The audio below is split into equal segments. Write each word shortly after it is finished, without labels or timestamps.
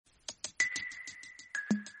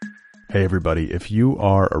Hey everybody, if you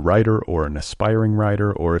are a writer or an aspiring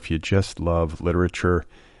writer, or if you just love literature,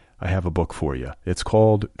 I have a book for you. It's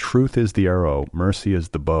called Truth is the Arrow, Mercy is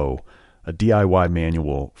the Bow, a DIY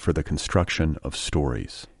manual for the construction of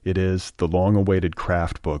stories. It is the long-awaited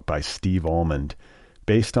craft book by Steve Almond,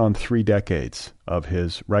 based on 3 decades of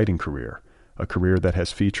his writing career, a career that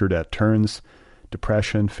has featured at turns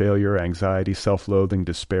depression, failure, anxiety, self-loathing,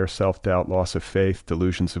 despair, self-doubt, loss of faith,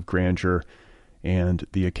 delusions of grandeur, and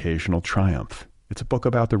the occasional triumph. It's a book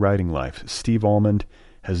about the writing life. Steve Almond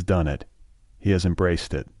has done it. He has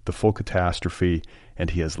embraced it, the full catastrophe, and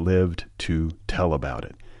he has lived to tell about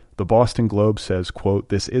it. The Boston Globe says, quote,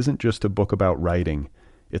 "This isn't just a book about writing,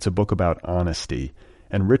 it's a book about honesty."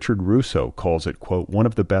 And Richard Russo calls it, quote, "one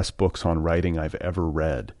of the best books on writing I've ever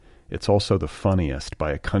read. It's also the funniest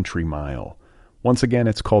by a country mile." Once again,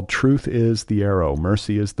 it's called Truth is the Arrow,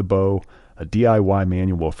 Mercy is the Bow, a DIY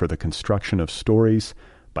manual for the construction of stories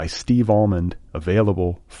by Steve Almond,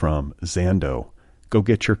 available from Zando. Go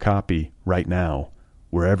get your copy right now,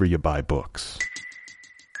 wherever you buy books.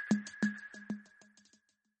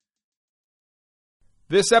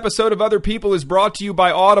 This episode of Other People is brought to you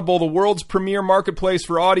by Audible, the world's premier marketplace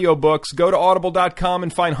for audiobooks. Go to audible.com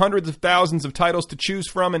and find hundreds of thousands of titles to choose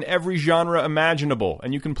from in every genre imaginable.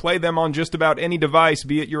 And you can play them on just about any device,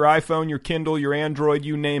 be it your iPhone, your Kindle, your Android,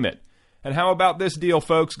 you name it. And how about this deal,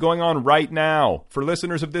 folks, going on right now? For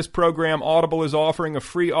listeners of this program, Audible is offering a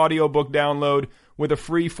free audiobook download with a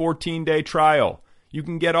free 14-day trial. You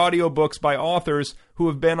can get audiobooks by authors who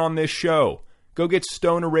have been on this show. Go get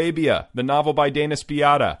Stone Arabia, the novel by Dana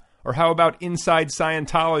Spiotta. Or how about Inside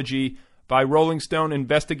Scientology by Rolling Stone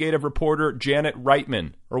investigative reporter Janet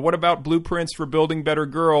Reitman? Or what about Blueprints for Building Better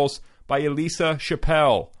Girls by Elisa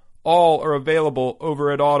Chappelle? All are available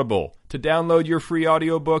over at Audible. To download your free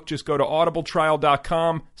audiobook, just go to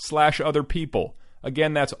audibletrial.com/otherpeople.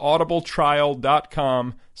 Again, that's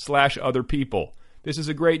audibletrial.com/otherpeople. This is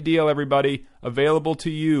a great deal, everybody. Available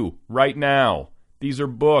to you right now. These are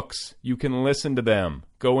books. You can listen to them.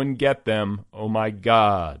 Go and get them. Oh my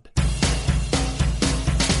God.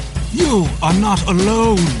 You are not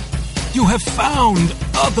alone. You have found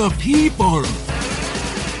other people.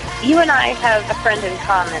 You and I have a friend in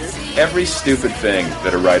common. Every stupid thing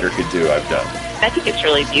that a writer could do, I've done. I think it's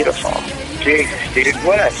really beautiful. Jesus, dude,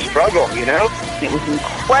 what a struggle, you know? It was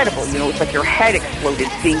incredible. You know, it's like your head exploded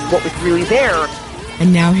seeing what was really there.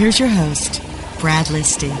 And now here's your host, Brad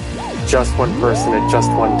Listy. Just one person at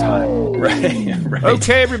just one time. Right.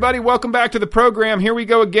 Okay, everybody, welcome back to the program. Here we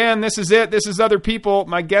go again. This is it. This is Other People.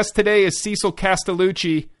 My guest today is Cecil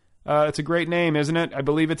Castellucci. It's a great name, isn't it? I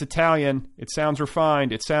believe it's Italian. It sounds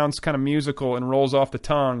refined. It sounds kind of musical and rolls off the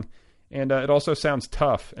tongue. And it also sounds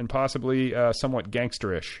tough and possibly somewhat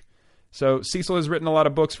gangsterish. So Cecil has written a lot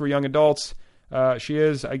of books for young adults. She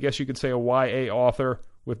is, I guess you could say, a YA author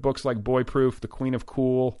with books like Boy Proof, The Queen of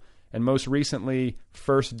Cool, and most recently,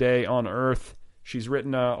 First Day on Earth. She's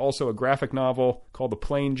written also a graphic novel called The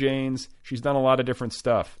Plain Janes. She's done a lot of different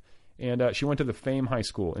stuff. And she went to the Fame High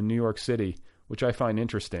School in New York City, which I find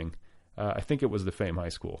interesting. I think it was the Fame High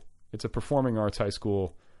School. It's a performing arts high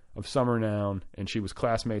school of some renown, and she was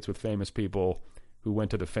classmates with famous people who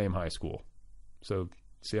went to the Fame High School. So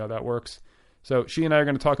see how that works? So she and I are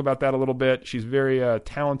going to talk about that a little bit. She's very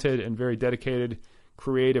talented and very dedicated,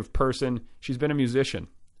 creative person. She's been a musician,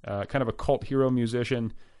 kind of a cult hero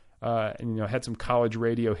musician, and had some college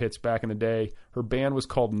radio hits back in the day. Her band was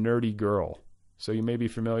called Nerdy Girl. So you may be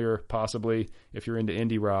familiar, possibly, if you're into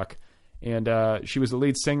indie rock. And she was the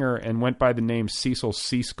lead singer and went by the name Cecil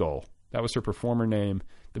Seaskull. That was her performer name.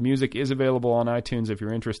 The music is available on iTunes if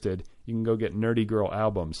you're interested. You can go get Nerdy Girl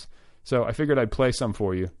albums. So I figured I'd play some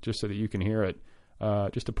for you just so that you can hear it,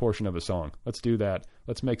 just a portion of a song. Let's do that.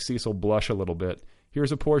 Let's make Cecil blush a little bit.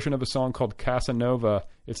 Here's a portion of a song called Casanova.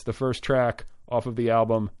 It's the first track off of the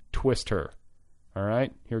album Twist Her. All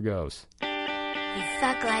right, here goes. You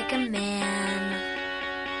fuck like a man,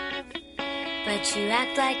 but you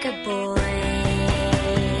act like a boy.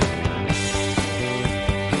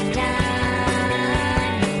 And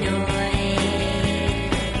I'm annoyed.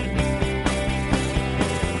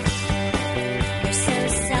 You're so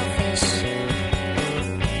selfish,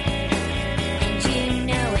 and you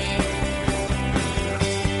know it.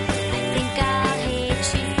 I think I'll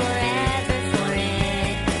hate you forever for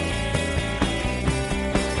it.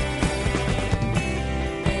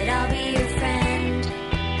 But I'll be your friend.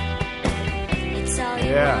 It's all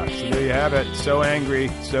you Yeah, want me so there you have it. So angry,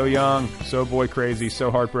 so young, so boy crazy,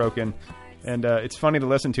 so heartbroken. And it's funny to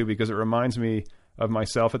listen to because it reminds me of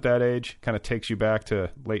myself at that age. Kind of takes you back to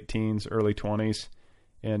late teens, early 20s.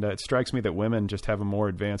 And it strikes me that women just have a more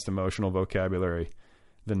advanced emotional vocabulary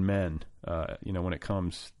than men, when it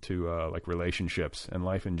comes to like relationships and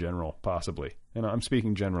life in general, possibly. And I'm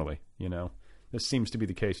speaking generally, This seems to be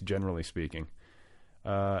the case generally speaking.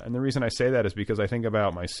 And the reason I say that is because I think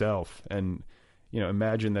about myself and,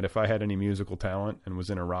 imagine that if I had any musical talent and was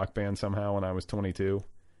in a rock band somehow when I was 22,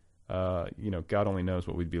 God only knows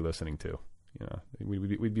what we'd be listening to.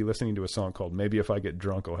 We'd be listening to a song called Maybe If I Get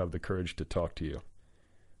Drunk, I'll Have the Courage to Talk to You.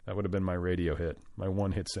 That would have been my radio hit, my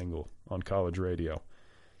one-hit single on college radio.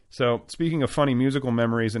 So speaking of funny musical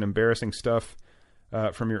memories and embarrassing stuff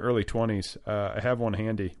from your early 20s, I have one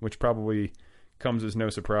handy, which probably comes as no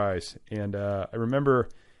surprise. And I remember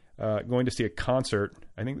going to see a concert.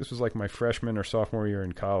 I think this was like my freshman or sophomore year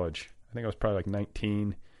in college. I think I was probably like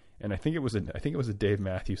 19, and I think it was a Dave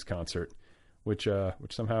Matthews concert, which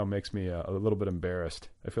somehow makes me a little bit embarrassed.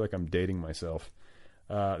 I feel like I'm dating myself.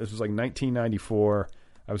 This was like 1994.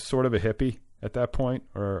 I was sort of a hippie at that point,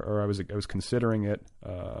 or I was considering it.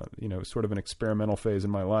 Sort of an experimental phase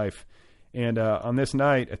in my life. And on this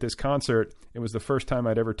night at this concert, it was the first time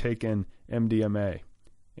I'd ever taken MDMA.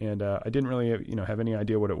 And I didn't really, have any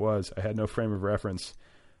idea what it was. I had no frame of reference.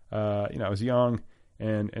 I was young,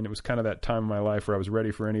 and it was kind of that time of my life where I was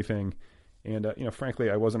ready for anything. And, frankly,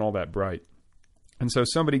 I wasn't all that bright. And so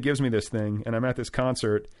somebody gives me this thing, and I'm at this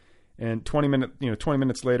concert, and 20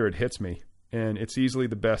 minutes later it hits me. And it's easily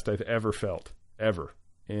the best I've ever felt, ever.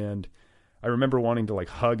 And I remember wanting to like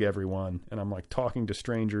hug everyone, and I'm like talking to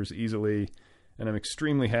strangers easily, and I'm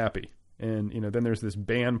extremely happy. And, then there's this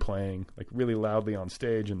band playing like really loudly on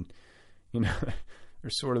stage, and,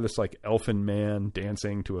 there's sort of this like elfin man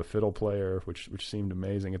dancing to a fiddle player, which seemed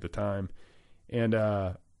amazing at the time. And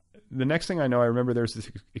the next thing I know, I remember there's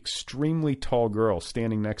this extremely tall girl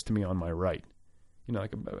standing next to me on my right,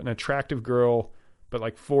 like an attractive girl, but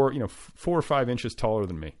like 4 or 5 inches taller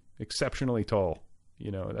than me, exceptionally tall.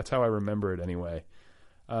 That's how I remember it anyway.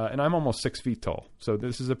 And I'm almost 6 feet tall. So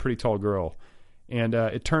this is a pretty tall girl. And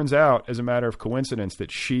it turns out, as a matter of coincidence,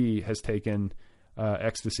 that she has taken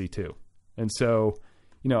ecstasy too. And so,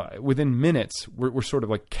 within minutes, we're sort of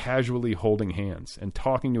like casually holding hands and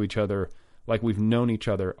talking to each other like we've known each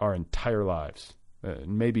other our entire lives,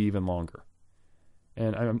 maybe even longer.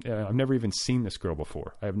 And I've never even seen this girl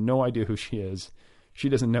before. I have no idea who she is. She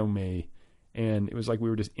doesn't know me. And it was like we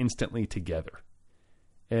were just instantly together.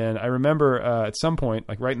 And I remember at some point,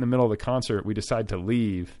 like right in the middle of the concert, we decided to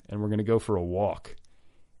leave and we're going to go for a walk.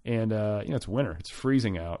 And, it's winter. It's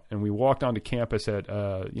freezing out. And we walked onto campus at,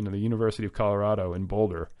 the University of Colorado in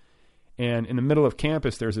Boulder. And in the middle of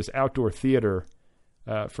campus, there's this outdoor theater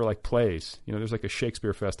for like plays. There's like a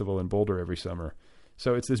Shakespeare festival in Boulder every summer.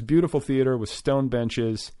 So it's this beautiful theater with stone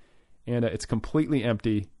benches, and it's completely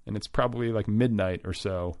empty. And it's probably like midnight or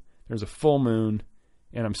so. There's a full moon,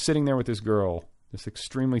 and I'm sitting there with this girl, this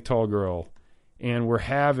extremely tall girl, and we're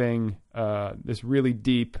having this really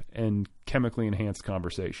deep and chemically enhanced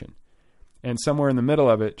conversation. And somewhere in the middle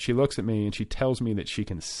of it, she looks at me and she tells me that she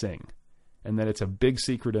can sing, and that it's a big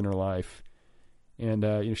secret in her life. And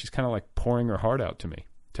she's kind of like pouring her heart out to me,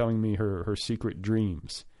 telling me her secret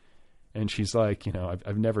dreams. And she's like,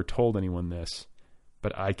 I've never told anyone this,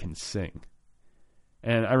 but I can sing.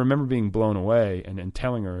 And I remember being blown away and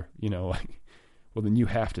telling her, well, then you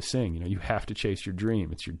have to sing. You have to chase your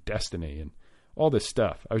dream. It's your destiny and all this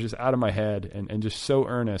stuff. I was just out of my head and just so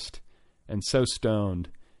earnest and so stoned.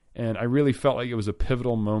 And I really felt like it was a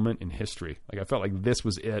pivotal moment in history. Like I felt like this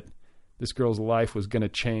was it. This girl's life was going to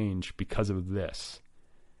change because of this.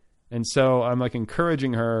 And so I'm like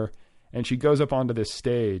encouraging her, and she goes up onto this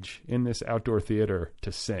stage in this outdoor theater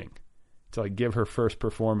to sing, to like give her first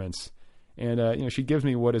performance. And, she gives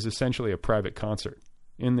me what is essentially a private concert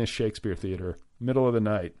in this Shakespeare theater, middle of the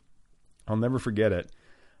night. I'll never forget it.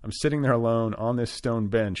 I'm sitting there alone on this stone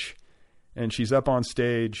bench, and she's up on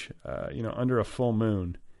stage, under a full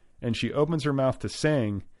moon, and she opens her mouth to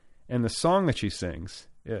sing, and the song that she sings,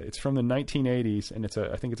 it's from the 1980s, and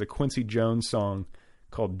I think it's a Quincy Jones song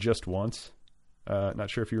called Just Once. Not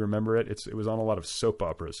sure if you remember it. It was on a lot of soap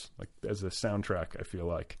operas, like as a soundtrack, I feel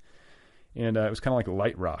like. And it was kind of like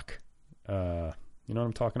light rock. You know what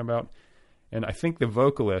I'm talking about? And I think the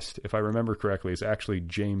vocalist, if I remember correctly, is actually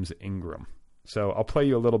James Ingram. So I'll play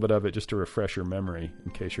you a little bit of it just to refresh your memory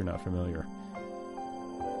in case you're not familiar.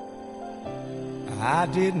 I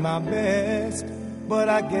did my best, but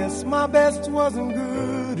I guess my best wasn't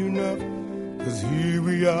good enough. 'Cause here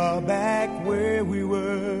we are back where we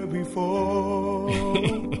were before.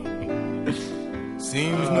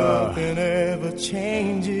 Seems nothing ever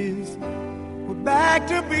changes. We're back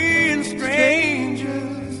to being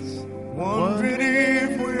strangers, wondering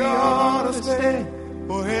if we ought to stay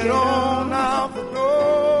or head on out the door.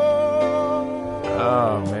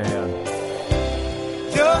 Oh, man.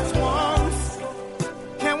 Just once,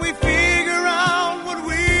 can we figure out what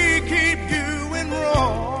we keep doing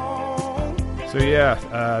wrong? So yeah,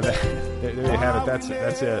 there you have it.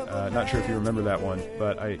 That's it. Not sure if you remember that one,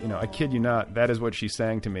 but I kid you not, that is what she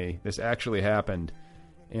sang to me. This actually happened,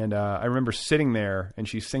 and I remember sitting there, and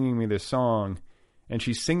she's singing me this song, and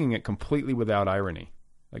she's singing it completely without irony,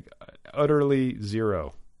 like utterly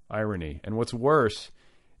zero irony. And what's worse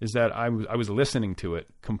is that I was listening to it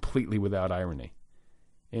completely without irony,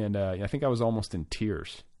 and I think I was almost in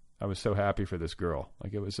tears. I was so happy for this girl.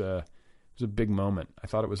 Like it was a big moment. I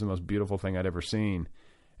thought it was the most beautiful thing I'd ever seen.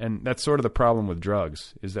 And that's sort of the problem with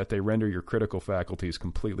drugs, is that they render your critical faculties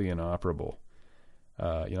completely inoperable.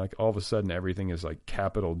 Like all of a sudden everything is like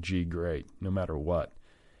capital G great, no matter what.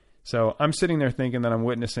 So I'm sitting there thinking that I'm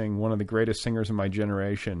witnessing one of the greatest singers of my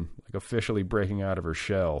generation, like officially breaking out of her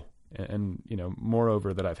shell. And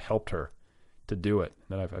moreover, that I've helped her to do it,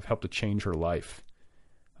 that I've helped to change her life.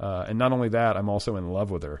 And not only that, I'm also in love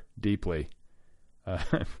with her deeply. I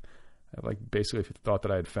basically thought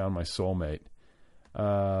that I had found my soulmate.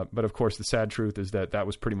 But of course, the sad truth is that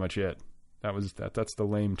was pretty much it. That's the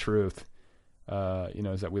lame truth.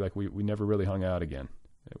 Is that we never really hung out again.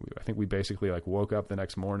 I think we basically woke up the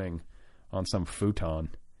next morning on some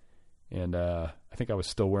futon, and I think I was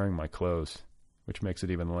still wearing my clothes, which makes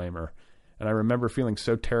it even lamer. And I remember feeling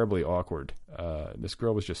so terribly awkward. This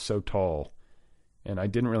girl was just so tall, and I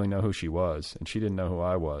didn't really know who she was, and she didn't know who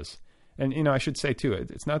I was. And, I should say, too,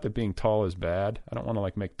 it's not that being tall is bad. I don't want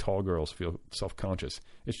to, make tall girls feel self-conscious.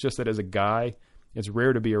 It's just that as a guy, it's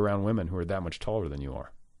rare to be around women who are that much taller than you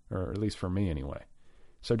are, or at least for me anyway.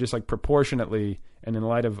 So just, proportionately, and in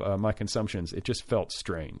light of my consumptions, it just felt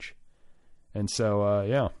strange. And so,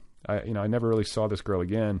 I never really saw this girl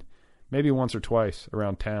again, maybe once or twice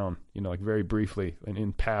around town, very briefly and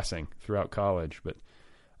in passing throughout college. But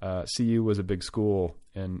CU was a big school,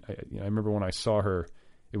 and I remember when I saw her,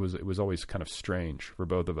 it was always kind of strange for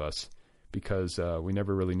both of us, because we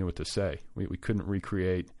never really knew what to say. We couldn't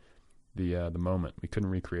recreate the moment. We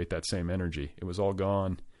couldn't recreate that same energy. It was all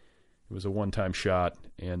gone. It was a one-time shot,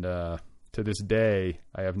 and to this day,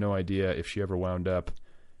 I have no idea if she ever wound up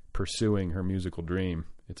pursuing her musical dream.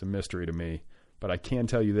 It's a mystery to me. But I can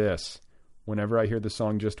tell you this: whenever I hear the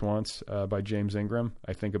song "Just Once" by James Ingram,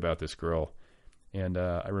 I think about this girl, and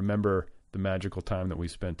I remember the magical time that we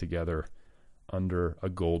spent together under a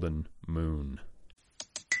golden moon.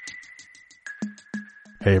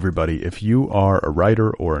 Hey everybody, if you are a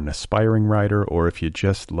writer or an aspiring writer, or if you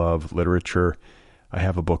just love literature, I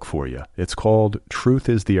have a book for you. It's called Truth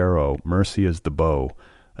is the Arrow, Mercy is the Bow,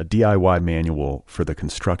 a DIY manual for the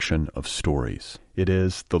construction of stories. It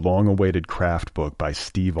is the long-awaited craft book by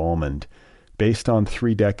Steve Almond, based on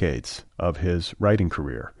 3 decades of his writing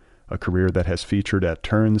career, a career that has featured at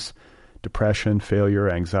turns depression, failure,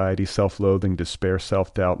 anxiety, self-loathing, despair,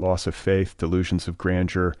 self-doubt, loss of faith, delusions of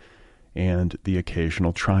grandeur, and the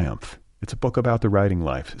occasional triumph. It's a book about the writing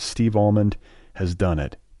life. Steve Almond has done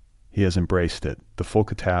it. He has embraced it, the full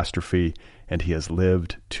catastrophe, and he has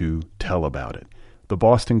lived to tell about it. The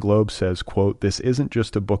Boston Globe says, quote, "This isn't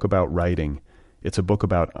just a book about writing, it's a book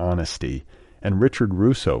about honesty." And Richard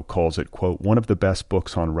Russo calls it, quote, "one of the best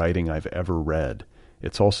books on writing I've ever read.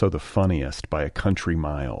 It's also the funniest by a country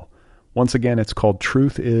mile." Once again, it's called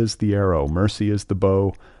Truth is the Arrow, Mercy is the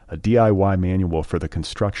Bow, a DIY manual for the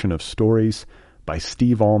construction of stories by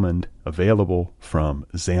Steve Almond, available from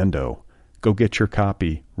Zando. Go get your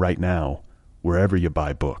copy right now, wherever you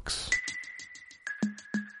buy books.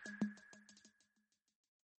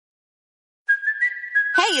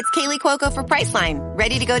 Hey, it's Kaylee Cuoco for Priceline.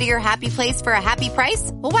 Ready to go to your happy place for a happy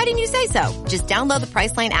price? Well, why didn't you say so? Just download the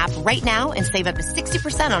Priceline app right now and save up to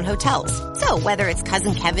 60% on hotels. So whether it's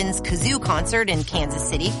Cousin Kevin's Kazoo Concert in Kansas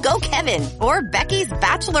City, go Kevin, or Becky's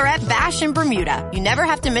Bachelorette Bash in Bermuda, you never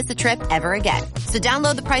have to miss a trip ever again. So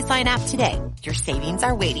download the Priceline app today. Your savings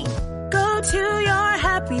are waiting. Go to your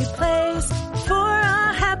happy place for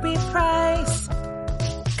a happy price.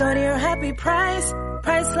 Go to your happy price,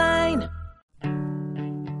 Priceline.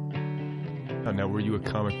 Now, were you a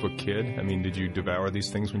comic book kid? I mean, did you devour these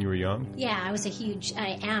things when you were young? Yeah, I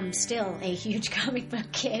am still a huge comic book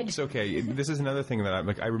kid. It's okay. This is another thing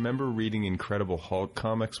that I remember reading Incredible Hulk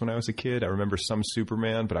comics when I was a kid. I remember some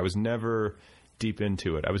Superman, but I was never deep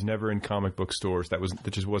into it. I was never in comic book stores. That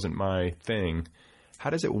just wasn't my thing. How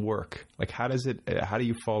does it work? How do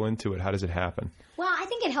you fall into it? How does it happen? Well, I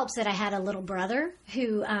think it helps that I had a little brother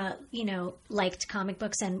who, liked comic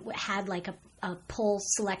books and had a pull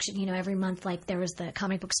selection, every month. There was the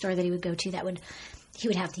comic book store that he would go to that he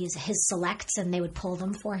would have his selects, and they would pull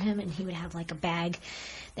them for him, and he would have like a bag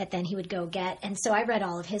that then he would go get. And so I read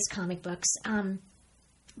all of his comic books.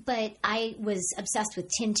 But I was obsessed with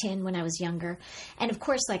Tintin when I was younger. And of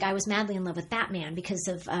course, like, I was madly in love with Batman because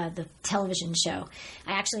of the television show.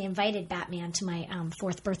 I actually invited Batman to my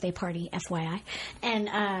 4th birthday party, FYI.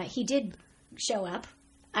 And he did show up.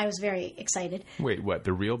 I was very excited. Wait, what?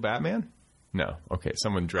 The real Batman? No. Okay,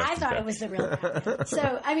 someone dressed I as thought Batman. it was the real Batman.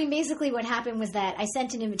 So, I mean, basically what happened was that I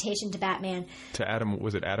sent an invitation to Batman. To Adam,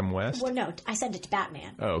 was it Adam West? Well, no, I sent it to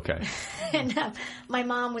Batman. Oh, okay. And my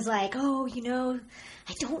mom was like, oh, you know,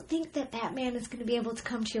 I don't think that Batman is going to be able to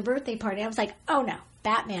come to your birthday party. I was like, oh, no,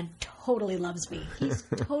 Batman totally loves me. He's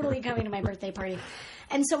totally coming to my birthday party.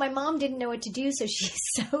 And so my mom didn't know what to do, so she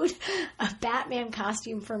sewed a Batman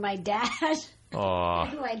costume for my dad. Aww.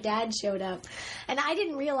 And my dad showed up. And I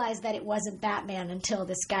didn't realize that it wasn't Batman until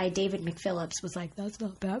this guy, David McPhillips, was like, that's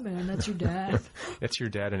not Batman, that's your dad. That's your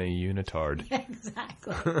dad in a unitard.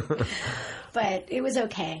 Exactly. But it was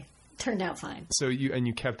okay. Turned out fine. So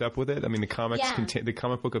you kept up with it? I mean, the comics, the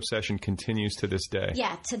comic book obsession continues to this day.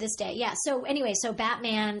 Yeah, to this day. Yeah. So anyway, so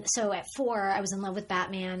Batman. So at 4, I was in love with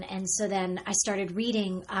Batman, and so then I started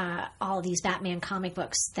reading all these Batman comic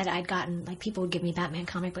books that I'd gotten. Like, people would give me Batman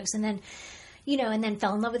comic books, and then, you know, and then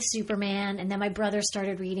fell in love with Superman, and then my brother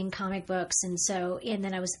started reading comic books, and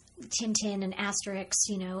then I was Tintin and Asterix,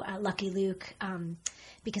 you know, Lucky Luke,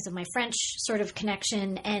 because of my French sort of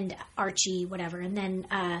connection, and Archie, whatever, and then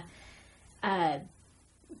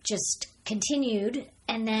just continued,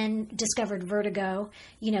 and then discovered Vertigo,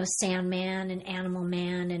 you know, Sandman and Animal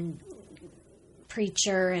Man and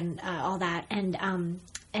Preacher and all that, and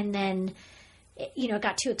then, you know, it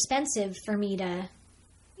got too expensive for me to,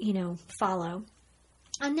 you know, follow.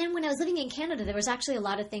 And then when I was living in Canada, there was actually a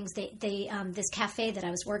lot of things. This cafe that I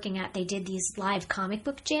was working at, they did these live comic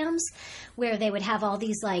book jams where they would have all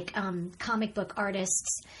these like comic book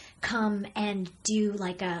artists come and do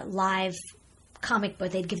like a live comic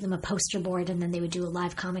book. They'd give them a poster board, and then they would do a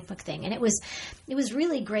live comic book thing. And it was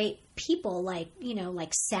really great people, like, you know,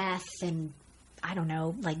 like Seth and I don't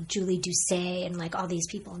know, like Julie Doucet and like all these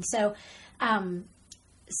people. And so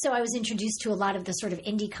so I was introduced to a lot of the sort of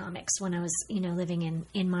indie comics when I was, you know, living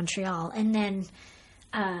in Montreal. And then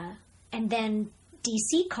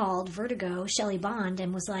DC called Vertigo, Shelley Bond,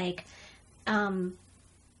 and was like,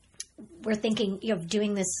 we're thinking, you know,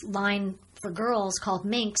 doing this line for girls called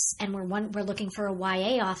Minx, and we're looking for a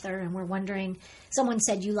YA author, and we're wondering, someone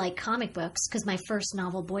said you like comic books, because my first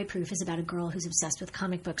novel, Boy Proof, is about a girl who's obsessed with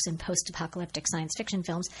comic books and post-apocalyptic science fiction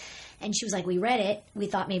films. And she was like, we read it, we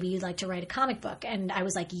thought maybe you'd like to write a comic book. And I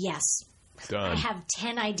was like, yes. Done. I have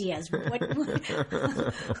 10 ideas. When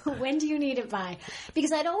do you need it by?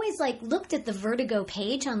 Because I'd always like looked at the Vertigo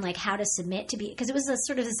page on like how to submit to be, because it was a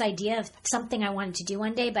sort of this idea of something I wanted to do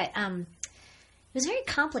one day, but it was very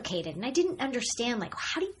complicated, and I didn't understand, like,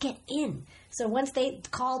 how do you get in? So once they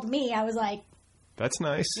called me, I was like... That's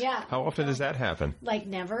nice. Yeah. How often does that happen? Like,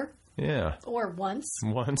 never. Yeah. Or once.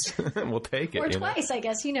 Once. We'll take it. Or twice, I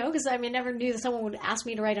guess, you know, because I mean, never knew that someone would ask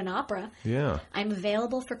me to write an opera. Yeah. I'm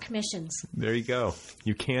available for commissions. There you go.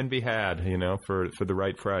 You can be had, you know, for the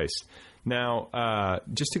right price. Now,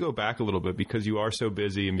 just to go back a little bit, because you are so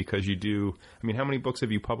busy and because you do... I mean, how many books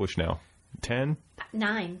have you published now? 10?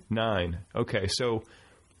 9. 9. Okay, so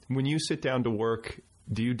when you sit down to work,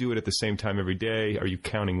 do you do it at the same time every day? Are you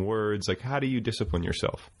counting words? Like, how do you discipline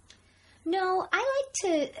yourself? No, I like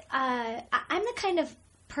to... I'm the kind of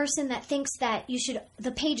person that thinks that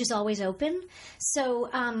the page is always open. So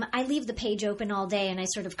I leave the page open all day, and I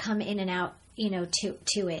sort of come in and out, you know,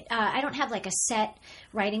 to it. I don't have like a set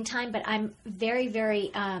writing time, but I'm very, very...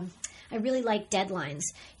 I really like deadlines.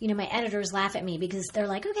 You know, my editors laugh at me because they're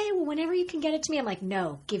like, okay, well, whenever you can get it to me. I'm like,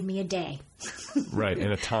 no, give me a day. Right,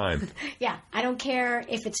 and a time. Yeah, I don't care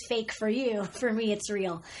if it's fake for you. For me, it's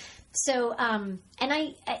real. So, and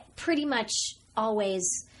I pretty much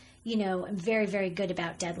always, you know, I'm very, very good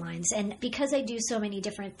about deadlines. And because I do so many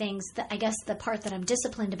different things, I guess the part that I'm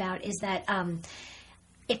disciplined about is that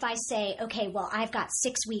if I say, okay, well, I've got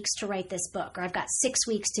 6 weeks to write this book, or I've got 6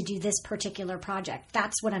 weeks to do this particular project,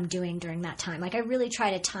 that's what I'm doing during that time. Like, I really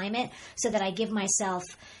try to time it so that I give myself,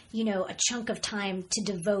 you know, a chunk of time to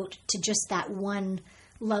devote to just that one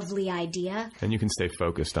lovely idea. And you can stay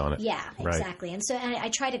focused on it. Yeah, exactly. Right. And so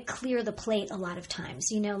I try to clear the plate a lot of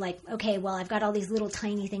times. You know, like, okay, well, I've got all these little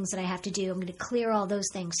tiny things that I have to do. I'm going to clear all those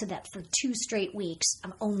things so that for 2 straight weeks,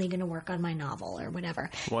 I'm only going to work on my novel or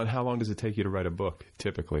whatever. Well, and how long does it take you to write a book,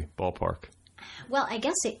 typically, ballpark? Well, I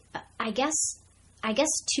guess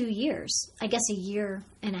 2 years. I guess a year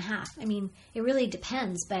and a half. I mean, it really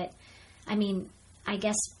depends, but I mean, I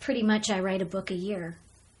guess pretty much I write a book a year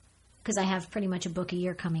because I have pretty much a book a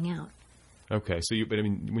year coming out. Okay, so but I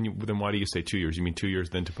mean, then why do you say 2 years? You mean 2 years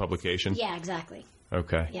then to publication? Yeah, exactly.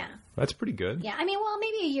 Okay. Yeah. That's pretty good. Yeah, I mean, well,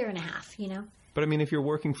 maybe a year and a half, you know? But I mean, if you're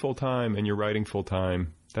working full time and you're writing full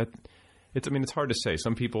time, it's hard to say.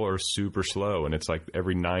 Some people are super slow, and it's like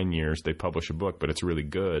every 9 years they publish a book, but it's really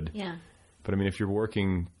good. Yeah. But I mean, if you're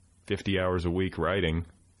working 50 hours a week writing,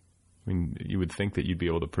 I mean, you would think that you'd be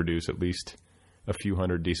able to produce at least a few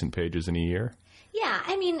hundred decent pages in a year. Yeah,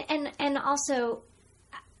 I mean, and also,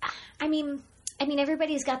 I mean,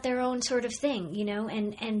 everybody's got their own sort of thing, you know,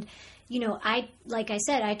 and you know, like I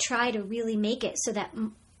said, I try to really make it so that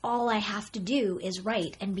all I have to do is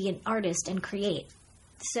write and be an artist and create.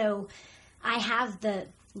 So I have the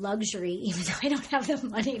luxury, even though I don't have the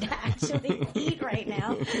money to actually eat right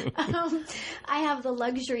now, I have the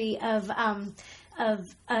luxury of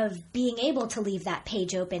being able to leave that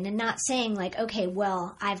page open and not saying like, okay,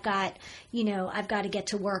 well, I've got to get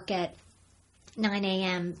to work at 9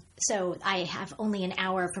 a.m. So I have only an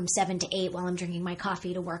hour from 7 to 8 while I'm drinking my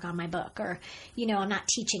coffee to work on my book, or, you know, I'm not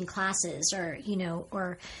teaching classes, or, you know,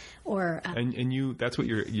 and you, that's what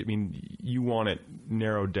you want it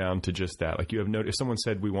narrowed down to just that. Like, you have no, if someone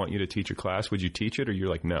said, we want you to teach a class, would you teach it? Or you're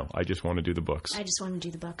like, no, I just want to do the books. I just want to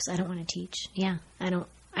do the books. I don't want to teach. Yeah.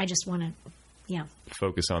 I just want to, yeah.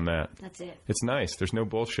 Focus on that. That's it. It's nice. There's no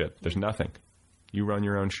bullshit. There's nothing. You run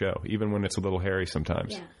your own show, even when it's a little hairy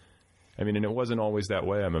sometimes. Yeah. I mean, and it wasn't always that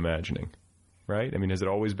way, I'm imagining, right? I mean, has it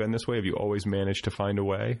always been this way? Have you always managed to find a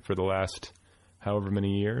way for the last however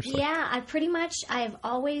many years? Yeah, I've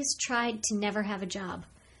always tried to never have a job.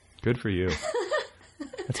 Good for you.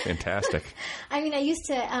 That's fantastic. I mean, I used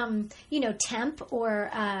to, temp or,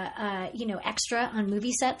 extra on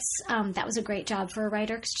movie sets. That was a great job for a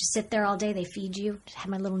writer because you sit there all day, they feed you. Just have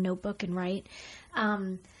my little notebook and write.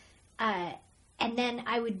 And then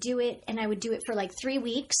I would do it, and I would do it for like 3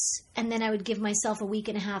 weeks, and then I would give myself a week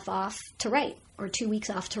and a half off to write, or 2 weeks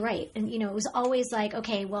off to write. And, you know, it was always like,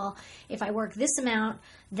 okay, well, if I work this amount,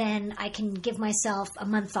 then I can give myself a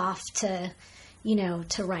month off to, you know,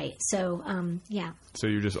 to write. So, yeah. So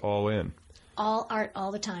you're just all in. All art,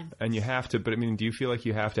 all the time. And you have to, but I mean, do you feel like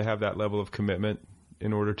you have to have that level of commitment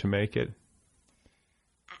in order to make it?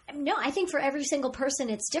 No, I think for every single person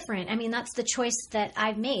it's different. I mean, that's the choice that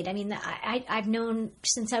I've made. I mean, I've known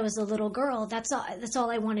since I was a little girl, that's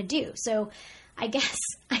all I want to do. So I guess,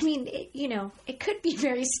 I mean, it could be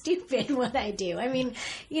very stupid what I do. I mean,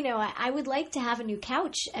 you know, I would like to have a new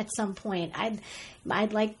couch at some point.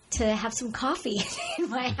 I'd like to have some coffee in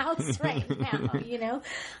my house right now, you know.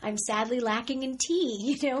 I'm sadly lacking in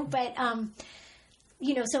tea, you know, but,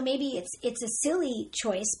 so maybe it's a silly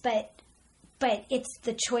choice, but it's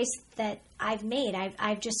the choice that I've made.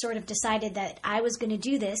 I've just sort of decided that I was going to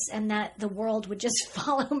do this and that the world would just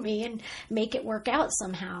follow me and make it work out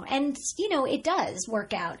somehow. And, you know, it does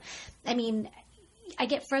work out. I mean, I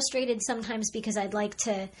get frustrated sometimes because I'd like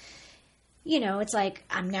to, you know, it's like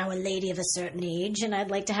I'm now a lady of a certain age and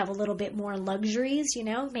I'd like to have a little bit more luxuries, you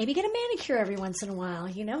know, maybe get a manicure every once in a while,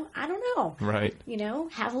 you know, I don't know. Right. You know,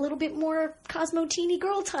 have a little bit more Cosmo Teeny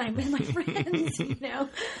girl time with my friends, you know,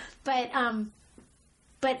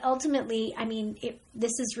 but ultimately, I mean,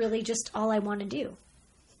 this is really just all I want to do.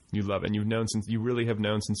 You love it. And you really have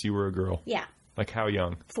known since you were a girl. Yeah. Like how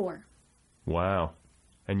young? 4. Wow.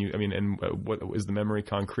 And what is the memory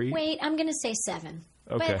concrete? Wait, I'm going to say 7.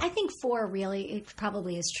 Okay. But I think 4 really, it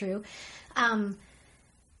probably is true.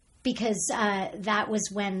 Because that was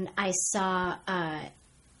when I saw,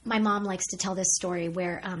 my mom likes to tell this story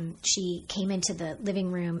where she came into the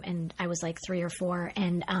living room and I was like 3 or 4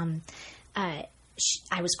 and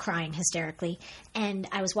I was crying hysterically and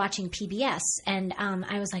I was watching PBS and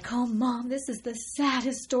I was like, oh, Mom, this is the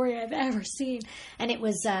saddest story I've ever seen. And it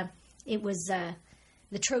was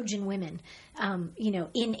the Trojan women,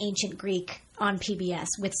 in ancient Greek on PBS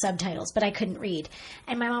with subtitles, but I couldn't read.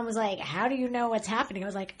 And my mom was like, how do you know what's happening? I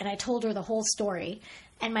was like, and I told her the whole story.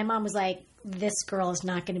 And my mom was like, this girl is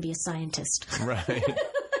not going to be a scientist. Right.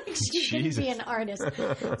 She's going to be an artist.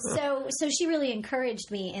 So she really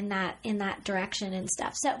encouraged me in that direction and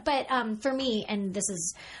stuff. So, but for me, and this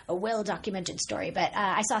is a well-documented story, but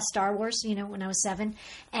I saw Star Wars, when I was 7,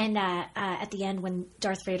 and at the end when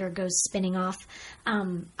Darth Vader goes spinning off,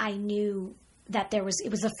 I knew that it was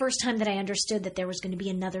the first time that I understood that there was going to be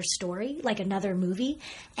another story, like another movie,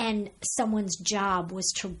 and someone's job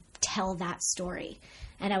was to tell that story.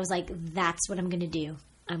 And I was like, that's what I'm going to do.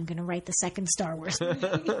 I'm going to write the second Star Wars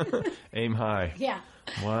movie. Aim high. Yeah.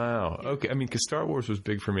 Wow. Okay. I mean, because Star Wars was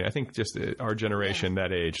big for me. I think just our generation,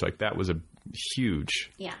 that age, like that was a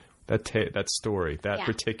huge. Yeah. That story, that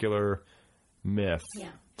particular myth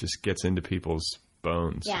just gets into people's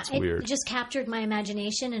bones. Yeah, it's weird. It just captured my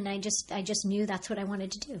imagination, and I just knew that's what I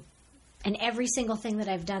wanted to do. And every single thing that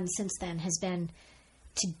I've done since then has been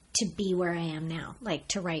to be where I am now, like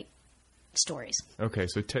to write stories. Okay,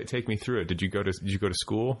 so take me through it. Did you go to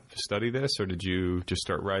school to study this, or did you just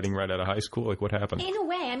start writing right out of high school? Like, what happened? In a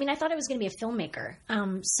way, I mean, I thought I was going to be a filmmaker.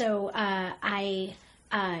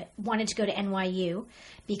 I wanted to go to NYU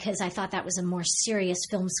because I thought that was a more serious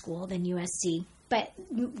film school than USC. But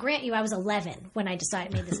grant you, I was 11 when I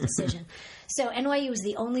made this decision. So NYU was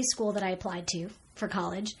the only school that I applied to for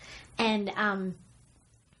college, and I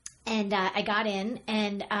got in,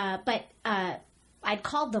 but I'd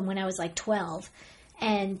called them when I was like 12,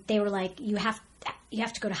 and they were like, "You have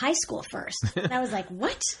to go to high school first." And I was like,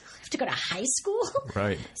 "What? I have to go to high school?"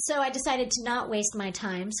 Right. So I decided to not waste my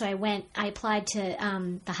time. So I applied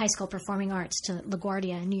to the High School of Performing Arts, to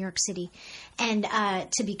LaGuardia in New York City, and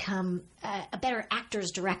to become a better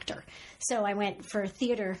actor's director. So I went for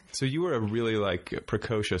theater. So you were a really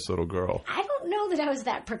precocious little girl. I don't know that I was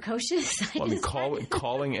that precocious.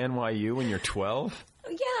 Calling NYU when you're 12?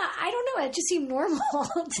 Yeah, I don't know. It just seemed normal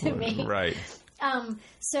to me. Right.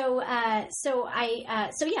 So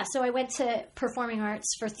I went to performing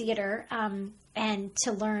arts for theater, and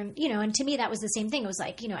to learn, and to me that was the same thing. It was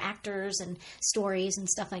like, actors and stories and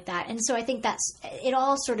stuff like that. And so I think it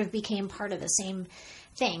all sort of became part of the same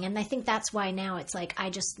thing. And I think that's why now it's like, I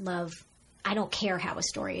don't care how a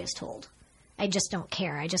story is told. I just don't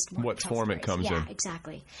care. I just want what to tell form stories. it comes in. Yeah,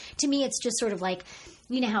 exactly. To me, it's just sort of like,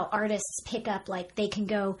 how artists pick up, like they can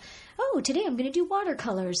go, "Oh, today I'm going to do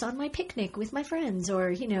watercolors on my picnic with my friends," or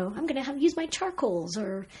I'm going to use my charcoals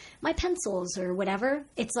or my pencils or whatever.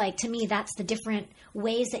 It's like, to me, that's the different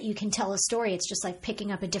ways that you can tell a story. It's just like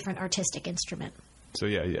picking up a different artistic instrument. So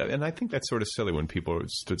yeah, and I think that's sort of silly when people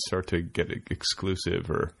start to get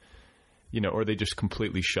exclusive or they just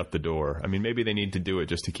completely shut the door. I mean, maybe they need to do it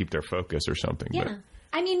just to keep their focus or something. Yeah. But.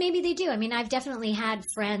 I mean, maybe they do. I mean, I've definitely had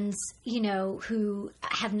friends, who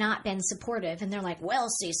have not been supportive, and they're like, "Well,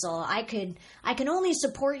 Cecil, I can only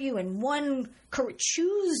support you in one.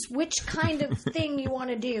 Choose which kind of thing you want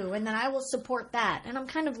to do, and then I will support that." And I'm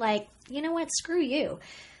kind of like, you know what? Screw you.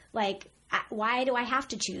 Like, why do I have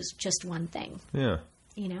to choose just one thing? Yeah.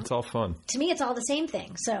 It's all fun. To me, it's all the same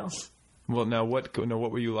thing. So. Well, now what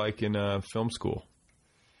were you like in film school?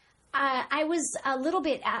 I was a little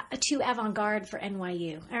bit too avant-garde for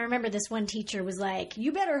NYU. I remember this one teacher was like,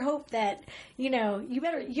 "You better hope that,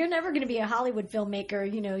 you're never going to be a Hollywood filmmaker.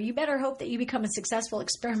 You better hope that you become a successful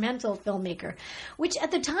experimental filmmaker." Which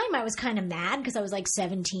at the time I was kind of mad because I was like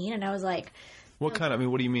 17 and I was like, what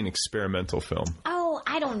do you mean experimental film? Oh,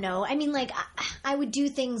 I don't know. I mean, like, I would do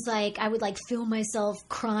things like, I would like film myself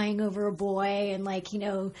crying over a boy and I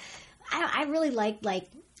really liked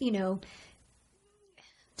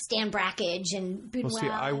Stan Brakhage and Buñuel. Well, see,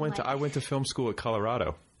 I went to film school at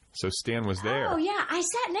Colorado, so Stan was there. Oh yeah, I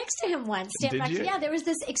sat next to him once. Stan Did Brakhage. you? Yeah, there was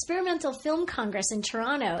this experimental film congress in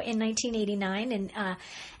Toronto in 1989,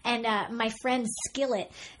 and my friend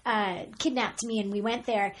Skillet kidnapped me, and we went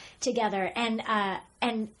there together, and I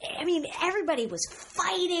mean, everybody was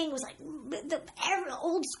fighting. It was like the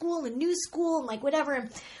old school and new school and like whatever. And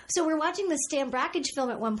so we're watching the Stan Brakhage film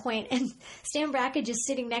at one point, and Stan Brakhage is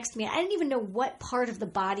sitting next to me. I didn't even know what part of the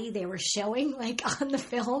body they were showing, like, on the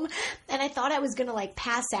film. And I thought I was going to, like,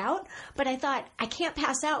 pass out. But I thought, I can't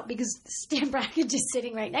pass out because Stan Brakhage is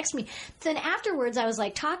sitting right next to me. Then afterwards, I was,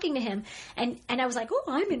 like, talking to him, and I was like, "Oh,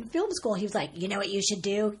 I'm in film school." He was like, "You know what you should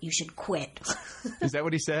do? You should quit." Is that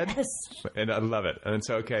what he said? Yes. And I love it. And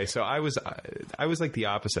so, okay, so I was like the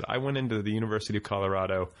opposite. I went into the University of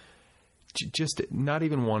Colorado just not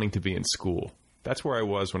even wanting to be in school. That's where I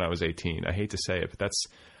was when I was 18. I hate to say it, but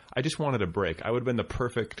I just wanted a break. I would have been the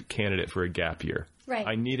perfect candidate for a gap year. Right.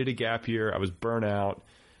 I needed a gap year. I was burnt out.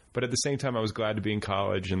 But at the same time, I was glad to be in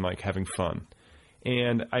college and, like, having fun.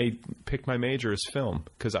 And I picked my major as film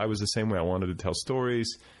because I was the same way. I wanted to tell stories.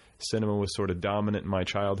 Cinema was sort of dominant in my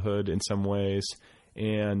childhood in some ways.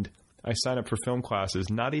 And I signed up for film classes,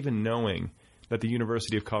 not even knowing that the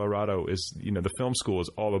University of Colorado is, the film school is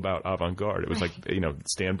all about avant-garde. It was like,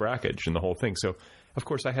 Stan Brakhage and the whole thing. So, of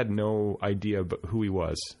course, I had no idea who he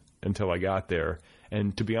was until I got there.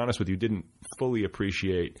 And to be honest with you, didn't fully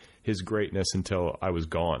appreciate his greatness until I was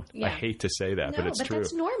gone. Yeah. I hate to say that, but it's true.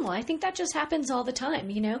 That's normal. I think that just happens all the time,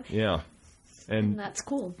 Yeah. And that's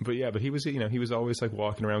cool. But he was, he was always like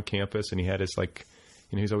walking around campus, and he had his like,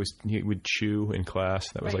 he would chew in class.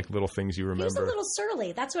 That was like little things you remember. He was a little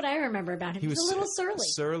surly. That's what I remember about him. He was a little surly.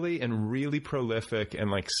 Surly and really prolific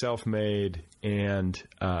and like self-made. And,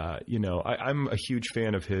 I'm a huge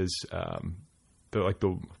fan of his what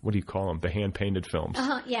do you call them? The hand painted films.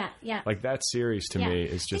 Yeah. Like that series to me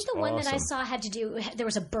is just I think the awesome. one that I saw had to do. There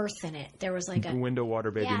was a birth in it. There was like a Window,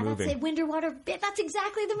 Water, Baby Moving. That's it. Window, Water. That's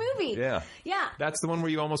exactly the movie. Yeah. That's the one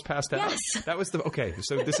where you almost passed out. Yes. That was okay.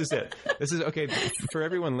 So this is it. This is okay for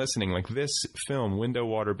everyone listening. Like this film, Window,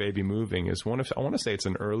 Water, Baby Moving, is one of. I want to say it's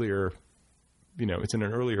an earlier. It's in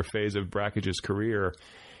an earlier phase of Brackage's career,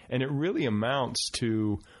 and it really amounts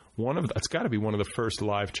to. It's got to be one of the first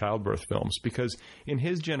live childbirth films, because in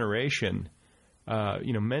his generation,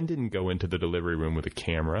 men didn't go into the delivery room with a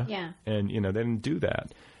camera, and they didn't do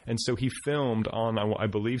that, and so he filmed on, I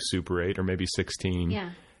believe, Super 8 or maybe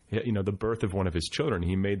 16, the birth of one of his children.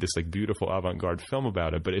 He made this like beautiful avant-garde film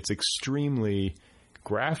about it, but it's extremely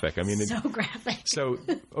graphic. I mean, so graphic. So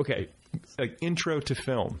okay, like intro to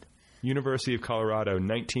film. University of Colorado,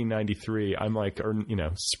 1993. I'm like,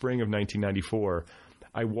 spring of 1994.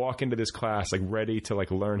 I walk into this class like ready to like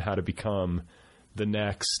learn how to become the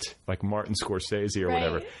next like Martin Scorsese or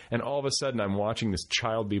whatever. And all of a sudden I'm watching this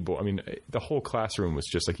child be born. I mean, the whole classroom was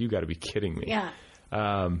just like, you got to be kidding me. Yeah.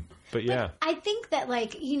 But yeah. I think that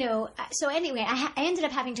so anyway, I ended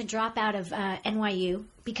up having to drop out of NYU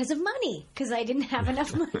because of money, because I didn't have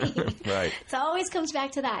enough money. Right. So it always comes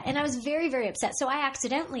back to that. And I was very, very upset. So I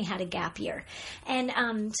accidentally had a gap year. And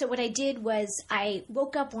so what I did was I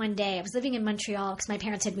woke up one day. I was living in Montreal because my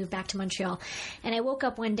parents had moved back to Montreal. And I woke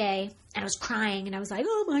up one day and I was crying and I was like,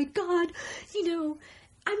 oh my God,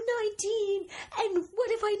 I'm 19, and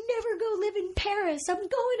what if I never go live in Paris? I'm going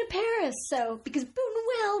to Paris. So, because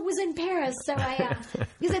Buñuel was in Paris. So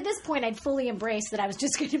because at this point I'd fully embraced that I was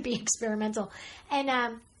just going to be experimental.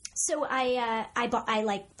 And so I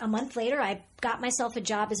like a month later, I got myself a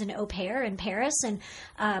job as an au pair in Paris and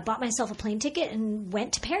bought myself a plane ticket and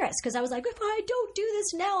went to Paris, because I was like, if I don't do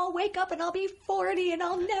this now, I'll wake up and I'll be 40 and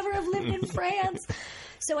I'll never have lived in France.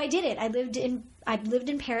 So I did it. I lived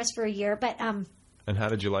in Paris for a year, but and how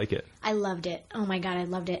did you like it? I loved it. Oh my God, I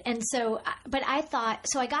loved it. And so, but I thought,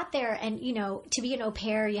 so I got there and, to be an au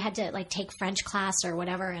pair, you had to like take French class or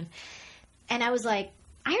whatever. And I was like,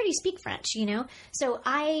 I already speak French, So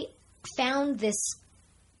I found this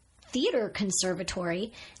theater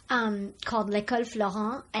conservatory called L'École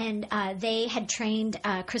Florent, and they had trained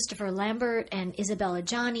Christopher Lambert and Isabelle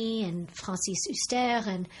Adjani and Francis Huster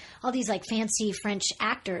and all these like fancy French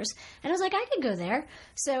actors. And I was like, I could go there.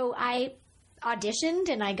 So I auditioned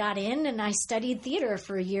and I got in and I studied theater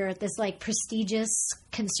for a year at this like prestigious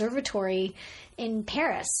conservatory in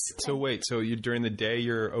Paris. So wait, so during the day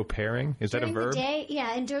you're au pairing? Is that a verb?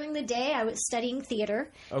 And during the day I was studying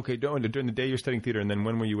theater. Okay, during the day you're studying theater, and then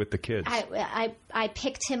when were you with the kids? I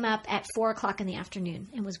picked him up at 4:00 in the afternoon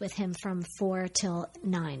and was with him from 4 till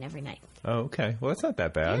 9 every night. Oh, okay. Well, that's not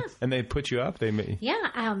that bad. Yeah. And they put you up?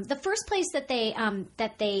 The first place that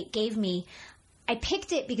they gave me, I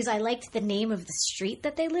picked it because I liked the name of the street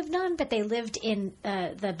that they lived on, but they lived in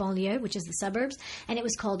the banlieue, which is the suburbs, and it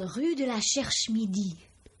was called Rue de la Cherche Midi.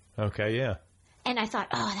 Okay, yeah. And I thought,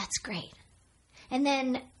 oh, that's great. And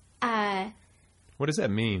then... what does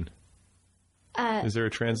that mean? Is there a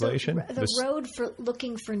translation? The road for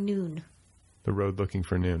looking for noon. The road looking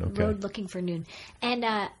for noon, okay. Road looking for noon. And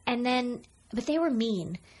then... But they were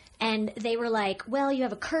mean. And they were like, well, you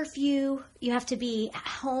have a curfew. You have to be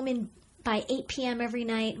home by 8 p.m. every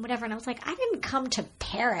night, whatever. And I was like, I didn't come to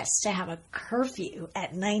Paris to have a curfew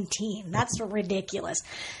at 19. That's ridiculous.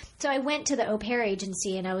 So I went to the au pair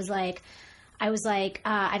agency and I was like, I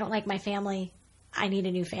don't like my family. I need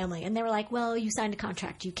a new family. And they were like, well, you signed a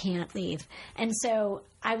contract. You can't leave. And so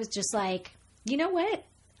I was just like, you know what?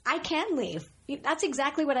 I can leave. That's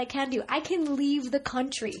exactly what I can do. I can leave the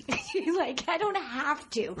country. Like, I don't have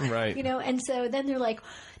to. Right. And so then they were like,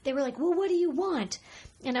 well, what do you want?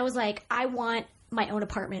 And I was like, I want my own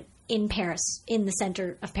apartment in Paris, in the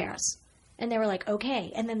center of Paris. And they were like,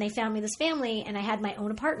 okay. And then they found me this family, and I had my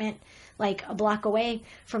own apartment, like a block away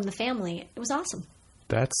from the family. It was awesome.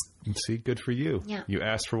 Good for you. Yeah. You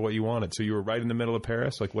asked for what you wanted. So you were right in the middle of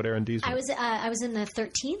Paris? Like what arrondissement? I was in the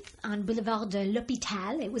 13th on Boulevard de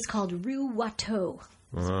l'Hôpital. It was called Rue Watteau.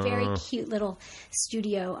 It was a very cute little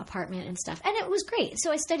studio apartment and stuff. And it was great.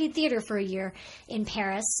 So I studied theater for a year in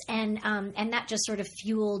Paris, and that just sort of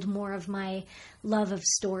fueled more of my love of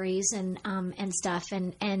stories and stuff.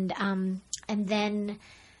 And then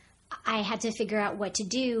I had to figure out what to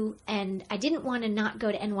do, and I didn't want to not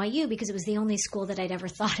go to NYU because it was the only school that I'd ever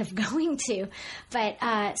thought of going to. But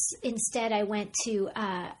instead I went to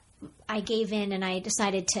I gave in and I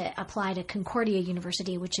decided to apply to Concordia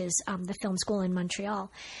University, which is the film school in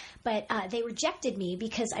Montreal. But they rejected me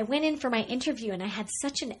because I went in for my interview and I had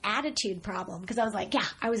such an attitude problem, because I was like, yeah,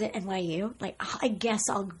 I was at NYU. Like, I guess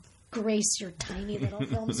I'll grace your tiny little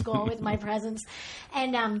film school with my presence.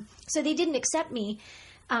 And so they didn't accept me.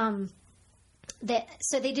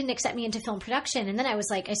 So they didn't accept me into film production. And then I was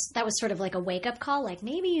like, that was sort of like a wake-up call, like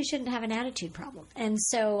maybe you shouldn't have an attitude problem. And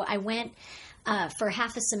so I went for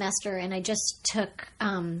half a semester, and I just took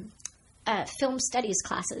film studies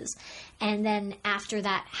classes. And then after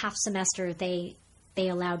that half semester, they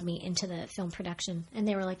allowed me into the film production, and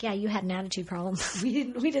they were like, "Yeah, you had an attitude problem. we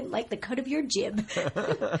didn't like the cut of your jib."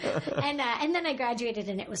 and then I graduated,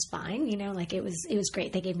 and it was fine. You know, like it was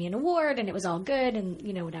great. They gave me an award, and it was all good, and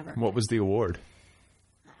you know, whatever. What was the award?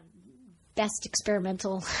 Best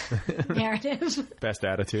experimental narrative. Best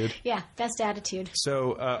attitude? Yeah, best attitude.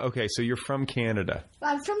 So, okay, so you're from Canada.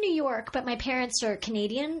 I'm from New York, but my parents are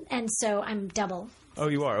Canadian, and so I'm double. Oh,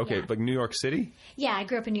 you are? Okay, Yeah. like New York City? Yeah, I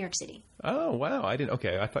grew up in New York City. Oh, wow. I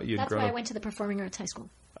thought you'd That's grown why up. I went to the Performing Arts High School.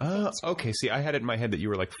 Oh, okay. See, I had it in my head that you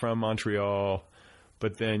were like from Montreal,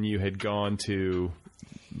 but then you had gone to,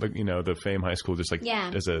 like, you know, the FAME High School, just like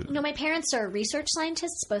as a... No, my parents are research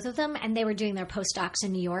scientists, both of them, and they were doing their postdocs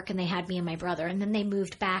in New York, and they had me and my brother, and then they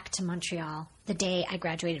moved back to Montreal the day I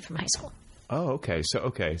graduated from high school. Oh, okay.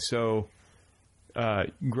 So,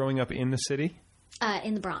 growing up in the city?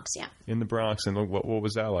 In the Bronx, yeah. In the Bronx, and what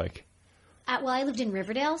was that like? Well, I lived in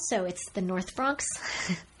Riverdale, so it's the North Bronx.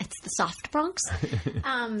 It's the soft Bronx.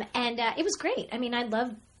 And it was great. I mean, I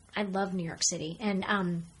love New York City. And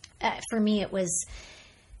for me, it was,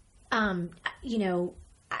 you know,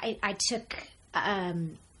 I took...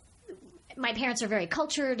 my parents are very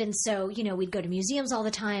cultured, and so, you know, we'd go to museums all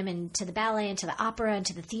the time, and to the ballet, and to the opera, and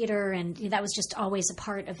to the theater, and you know, that was just always a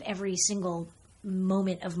part of every single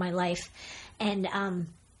moment of my life.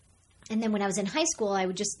 And then when I was in high school, I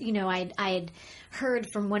would just, you know, I had heard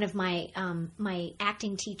from one of my my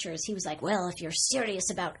acting teachers. He was like, "Well, if you're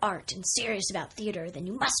serious about art and serious about theater, then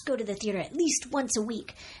you must go to the theater at least once a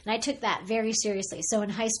week." And I took that very seriously. So in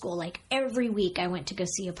high school, like every week, I went to go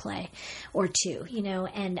see a play or two, you know,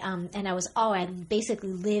 and I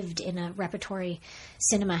basically lived in a repertory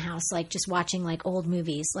cinema house, like just watching like old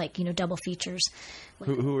movies, like, you know, double features.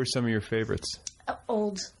 Who are some of your favorites?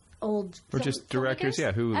 Old or just directors, filmmakers?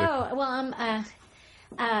 yeah. Who? Oh, well,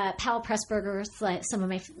 Powell Pressburger's like some of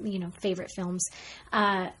my favorite films.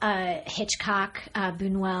 Hitchcock,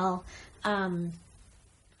 Buñuel.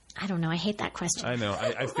 I don't know. I hate that question. I know.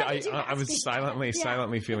 I was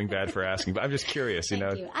silently feeling bad for asking, but I'm just curious. You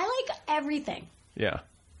know, I like everything. Yeah,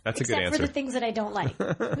 that's a good except answer. for the things that I don't like.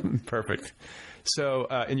 Perfect. So,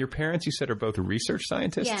 and your parents, you said, are both research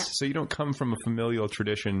scientists. Yeah. So you don't come from a familial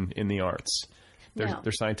tradition in the arts. No.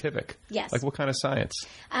 They're scientific. Yes. Like what kind of science?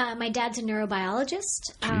 My dad's a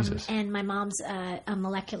neurobiologist, Jesus. and my mom's a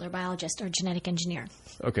molecular biologist or genetic engineer.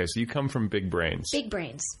 Okay, so you come from big brains. Big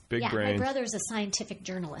brains. Big yeah, brains. My brother's a scientific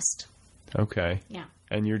journalist. Okay. Yeah.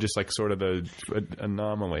 And you're just like sort of the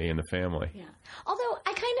anomaly in the family. Yeah. Although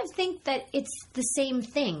I kind of think that it's the same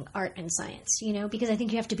thing, art and science, you know, because I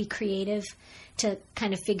think you have to be creative to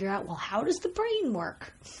kind of figure out, well, how does the brain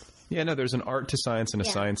work? Yeah, no, there's an art to science and a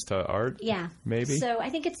Yeah. science to art. Yeah. Maybe. So I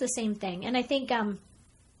think it's the same thing. And I think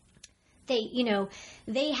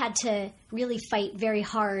they had to really fight very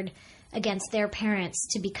hard against their parents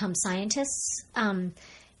to become scientists.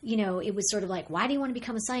 You know, it was sort of like, why do you want to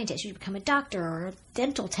become a scientist? You should become a doctor or a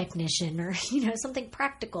dental technician or, you know, something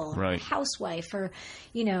practical, or a Right. housewife or,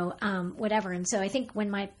 you know, whatever. And so I think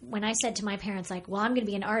when I said to my parents, like, well, I'm going to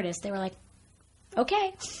be an artist, they were like,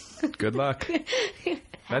 okay. Good luck.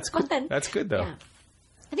 That's good. fun. That's good, though. Yeah.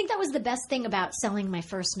 I think that was the best thing about selling my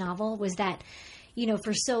first novel was that, you know,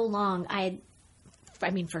 for so long, I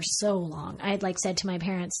had like said to my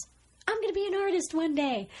parents, I'm going to be an artist one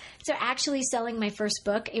day. So actually selling my first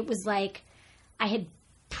book, it was like I had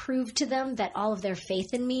proved to them that all of their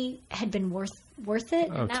faith in me had been worth it.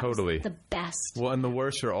 Oh, and that totally. was the best. Well, and the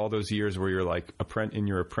worst are all those years where you're like in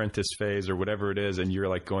your apprentice phase or whatever it is, and you're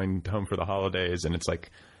like going home for the holidays, and it's like,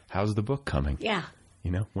 how's the book coming? Yeah. You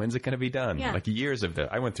know, when's it going to be done? Yeah. Like years of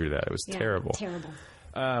that. I went through that. It was terrible. Terrible.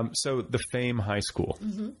 So the FAME High School,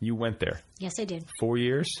 you went there. Yes, I did. 4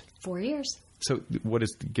 years? 4 years. So what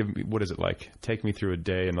is it like? Take me through a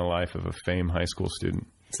day in the life of a FAME High School student.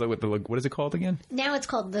 It's like what is it called again? Now it's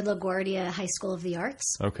called the LaGuardia High School of the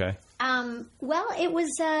Arts. Okay. Well, it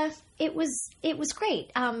was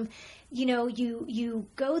great. You know, you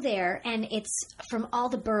go there and it's from all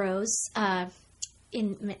the boroughs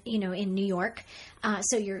in New York.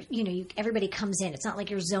 So everybody comes in. It's not like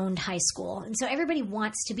you're zoned high school. And so everybody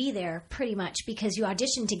wants to be there pretty much because you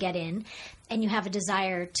audition to get in and you have a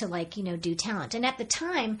desire to do talent. And at the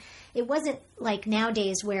time, it wasn't like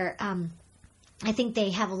nowadays where, I think they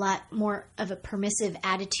have a lot more of a permissive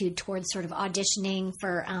attitude towards sort of auditioning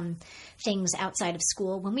for things outside of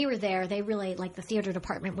school. When we were there, they really, like, the theater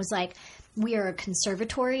department was like, we are a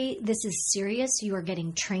conservatory. This is serious. You are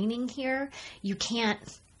getting training here. You can't,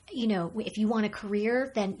 you know, if you want a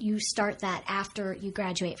career, then you start that after you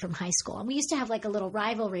graduate from high school. And we used to have like a little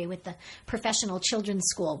rivalry with the professional children's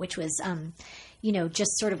school, which was, you know,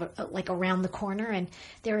 just sort of like around the corner. And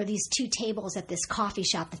there are these two tables at this coffee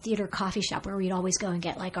shop, the theater coffee shop, where we'd always go and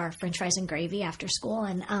get like our French fries and gravy after school.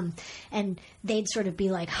 And they'd sort of be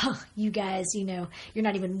like, huh, you guys, you know, you're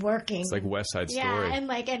not even working. It's like West Side Story. Yeah,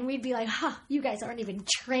 and we'd be like, huh, you guys aren't even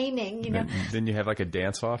training, you know. Then you have like a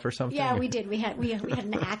dance off or something? Yeah, we did. We had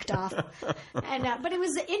an act off. And but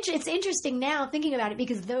it's interesting now thinking about it,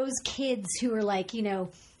 because those kids who were like, you know,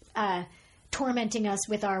 tormenting us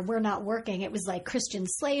with our "we're not working," it was like Christian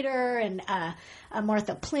Slater and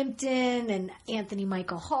Martha Plimpton and Anthony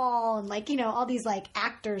Michael Hall and, like, you know, all these like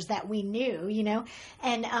actors that we knew, you know.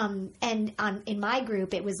 And in my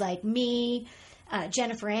group it was like me,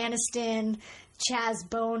 Jennifer Aniston, Chaz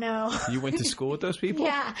Bono. You went to school with those people?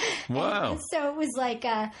 Yeah. Wow. And so it was like,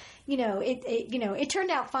 you know, it turned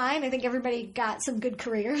out fine. I think everybody got some good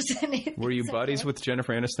careers. Were you buddies with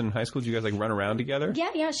Jennifer Aniston in high school? Did you guys like run around together?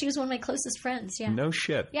 Yeah. She was one of my closest friends. Yeah. No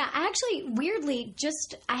shit. Yeah. I actually, weirdly,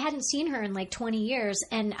 I hadn't seen her in like 20 years.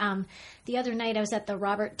 And the other night I was at the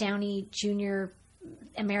Robert Downey Jr.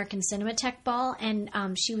 American Cinematheque Ball, and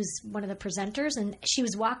she was one of the presenters, and she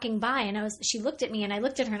was walking by, and she looked at me, and I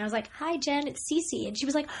looked at her, and I was like, "Hi, Jen, it's Cece," and she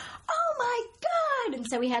was like, "Oh my God!" And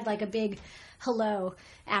so we had like a big hello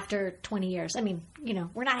after 20 years. I mean, you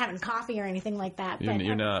know, we're not having coffee or anything like that. But,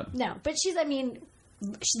 you're not. No, but she's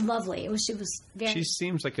lovely. She was very. She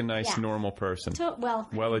seems like a nice, normal person.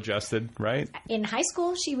 Well adjusted, right? In high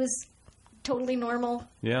school, she was totally normal,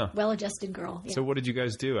 well-adjusted girl. Yeah. So what did you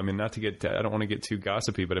guys do? I mean, I don't want to get too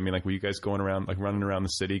gossipy, but I mean, like, were you guys going around, like, running around the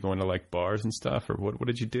city, going to like bars and stuff, or what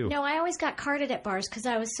did you do? No, I always got carted at bars because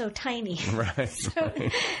I was so tiny. Right. So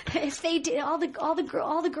if they did, all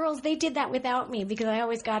the girls, they did that without me, because I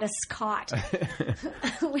always got us caught,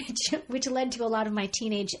 which led to a lot of my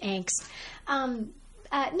teenage angst.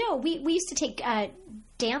 No, we used to take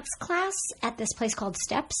dance class at this place called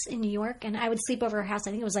Steps in New York, and I would sleep over her house.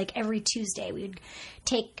 I think it was like every Tuesday we would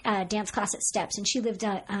take dance class at Steps, and she lived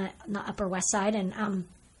on the Upper West Side, and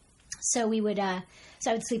so we would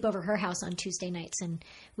so I would sleep over her house on Tuesday nights, and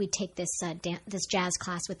we'd take this this jazz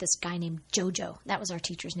class with this guy named Jojo. That was our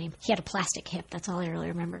teacher's name. He had a plastic hip. That's all I really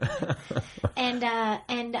remember.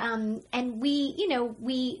 and we, you know,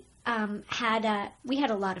 we had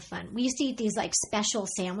a lot of fun. We used to eat these like special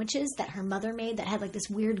sandwiches that her mother made that had like this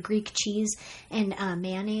weird Greek cheese and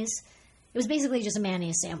mayonnaise. It was basically just a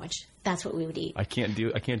mayonnaise sandwich. That's what we would eat. I can't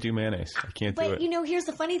do mayonnaise. I can't do it. But, you know, here's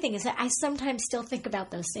the funny thing is that I sometimes still think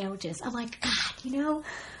about those sandwiches. I'm like, God, you know,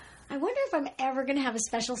 I wonder if I'm ever going to have a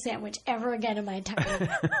special sandwich ever again in my entire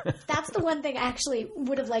life. That's the one thing I actually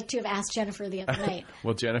would have liked to have asked Jennifer the other night.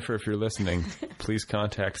 Well, Jennifer, if you're listening, please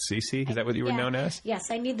contact Cece. Is that what you were known as? Yes,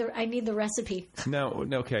 I need the recipe. No,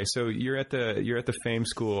 okay. So you're at the Fame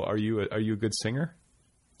School. Are you a good singer?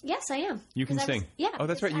 Yes, I am. You can sing. Oh,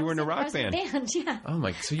 that's right. You were in a rock band. Yeah. Oh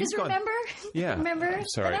my! So you've gone. Remember? Yeah. Remember? I'm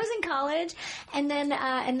sorry. When I was in college, and then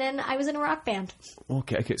I was in a rock band.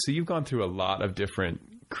 Okay. So you've gone through a lot of different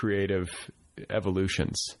creative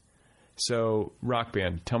evolutions. So rock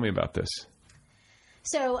band. Tell me about this.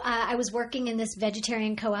 So I was working in this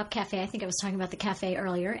vegetarian co-op cafe. I think I was talking about the cafe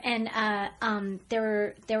earlier, and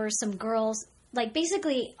there were some girls. Like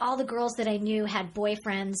basically, all the girls that I knew had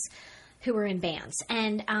boyfriends who were in bands,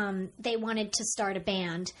 and they wanted to start a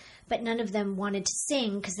band, but none of them wanted to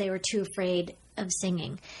sing because they were too afraid of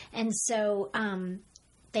singing. And so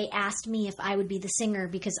they asked me if I would be the singer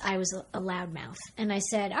because I was a loudmouth. And I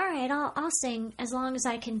said, all right, I'll sing as long as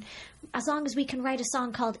we can write a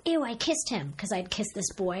song called Ew, I Kissed Him, because I'd kissed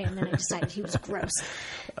this boy, and then I decided he was gross.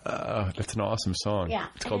 That's an awesome song. Yeah.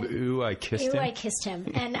 It's called Ooh, I Kissed Him. Ooh, I Kissed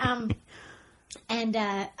Him. And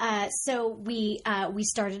so we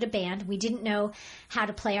started a band. We didn't know how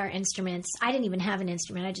to play our instruments. I didn't even have an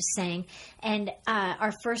instrument. I just sang. And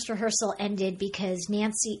our first rehearsal ended because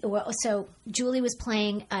so Julie was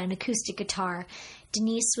playing an acoustic guitar.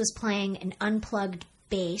 Denise was playing an unplugged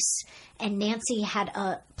bass, and Nancy had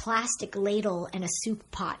a plastic ladle and a soup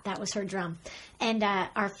pot. That was her drum. And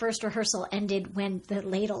our first rehearsal ended when the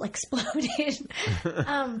ladle exploded.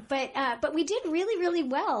 But we did really, really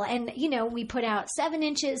well. And, you know, we put out 7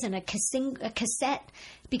 inches and a cassette,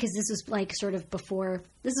 because this was like sort of before.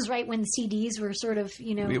 This is right when CDs were sort of,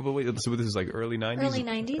 you know. Wait, so this is like early 90s? Early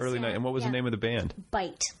 90s. And what was the name of the band?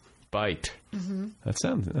 Bite. Bite. Mm-hmm. That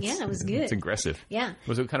sounds. Yeah, it was good. It's aggressive. Yeah.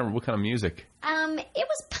 What kind of music? It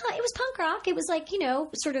was punk rock. It was like,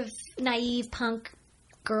 sort of naive punk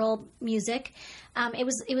girl music.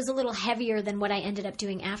 It was a little heavier than what I ended up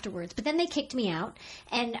doing afterwards. But then they kicked me out,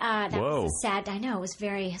 and that was sad. I know, it was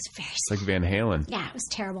very sad. Like Van Halen. Yeah, it was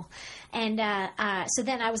terrible. And so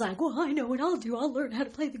then I was like, well, I know what I'll do. I'll learn how to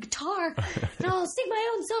play the guitar, and I'll sing my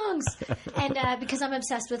own songs. And because I'm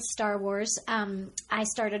obsessed with Star Wars, I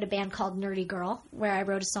started a band called Nerdy Girl, where I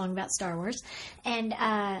wrote a song about Star Wars. And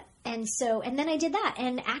then I did that,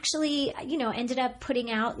 and actually, ended up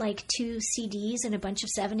putting out like 2 CDs and a bunch of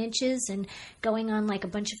 7-inches, and going on like a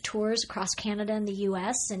bunch of tours across Canada and the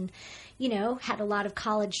U.S. and had a lot of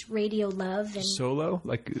college radio love. And solo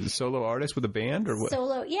artist with a band or what?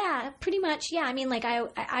 Solo, yeah, pretty much. Yeah, I mean, like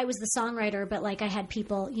I was the songwriter, but like I had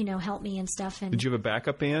people help me and stuff. And did you have a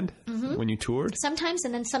backup band when you toured? Sometimes,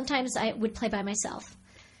 and then sometimes I would play by myself.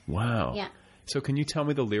 Wow. Yeah. So can you tell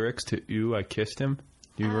me the lyrics to "Ooh, I Kissed Him"?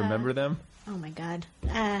 Do you remember them? Oh my God.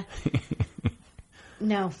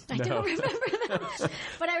 No, I don't remember them.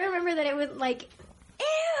 But I remember that it was like,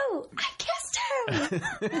 ew, I kissed him.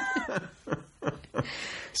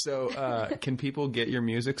 So, can people get your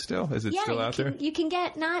music still? Is it still out there? You can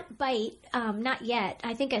get, not Bite, not yet.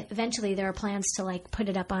 I think eventually there are plans to like put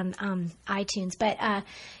it up on iTunes, but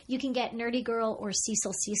you can get Nerdy Girl or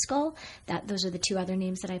Cecil Seaskull. Those are the 2 other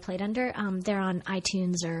names that I played under. They're on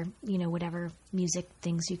iTunes or whatever music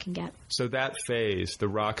things you can get. So that phase, the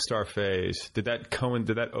rock star phase, did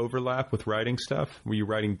that overlap with writing stuff? Were you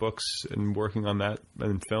writing books and working on that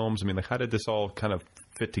and films? I mean, like, how did this all kind of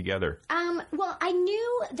fit together? Well, I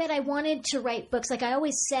knew that I wanted to write books. Like I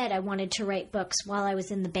always said, I wanted to write books while I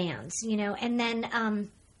was in the bands, and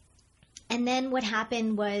then what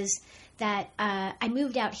happened was that I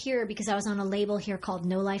moved out here because I was on a label here called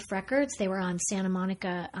No Life Records. They were on Santa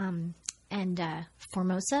Monica and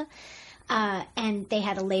Formosa, and they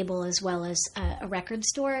had a label as well as a record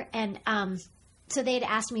store. And so they had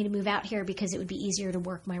asked me to move out here because it would be easier to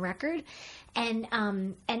work my record. And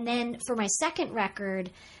then for my second record,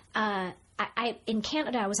 I in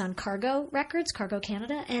Canada I was on Cargo Records, Cargo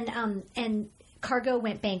Canada, and Cargo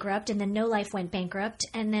went bankrupt, and then No Life went bankrupt,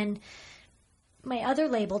 and then my other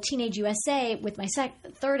label, Teenage USA, with my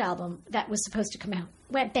third album that was supposed to come out,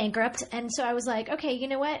 went bankrupt. And so I was like, okay, you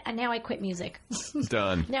know what? And now I quit music.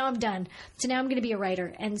 Done. Now I'm done. So now I'm going to be a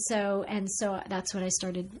writer. And so that's what I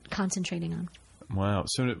started concentrating on. Wow.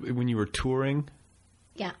 So when you were touring,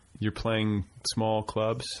 yeah, you're playing small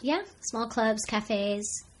clubs? Yeah, small clubs,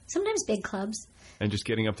 cafes, sometimes big clubs. And just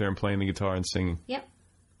getting up there and playing the guitar and singing? Yep.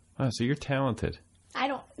 Wow, so you're talented. I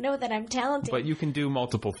don't know that I'm talented. But you can do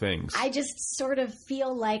multiple things. I just sort of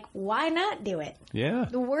feel like, why not do it? Yeah.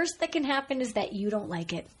 The worst that can happen is that you don't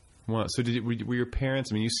like it. Well, so were your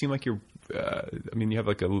parents, I mean, you seem like you have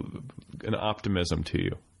like an optimism to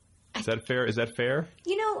you. Is that fair? Is that fair?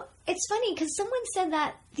 It's funny because someone said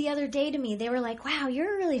that the other day to me. They were like, wow,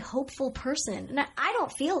 you're a really hopeful person. And I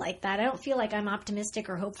don't feel like that. I don't feel like I'm optimistic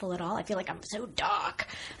or hopeful at all. I feel like I'm so dark.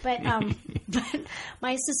 But but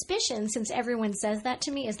my suspicion, since everyone says that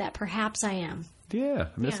to me, is that perhaps I am. Yeah.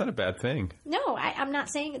 I mean, that's not a bad thing. No, I'm not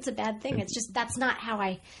saying it's a bad thing. It's just that's not how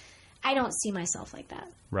I don't see myself like that.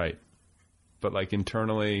 Right. But like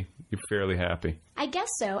internally, you're fairly happy. I guess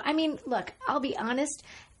so. I mean, look, I'll be honest.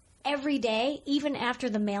 Every day, even after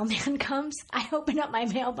the mailman comes, I open up my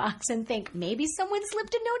mailbox and think, maybe someone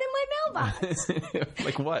slipped a note in my mailbox.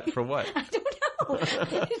 Like what? For what? I don't know.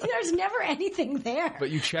 There's never anything there.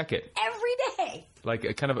 But you check it. Every day. Like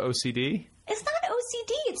a kind of OCD? It's not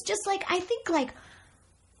OCD. It's just like, I think like,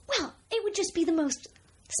 well, it would just be the most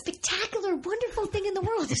spectacular, wonderful thing in the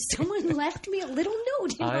world if someone left me a little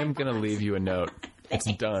note in I'm going to leave you a note. It's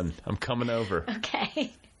done. I'm coming over.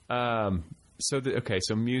 Okay. So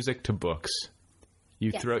music to books.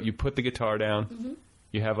 You put the guitar down. Mm-hmm.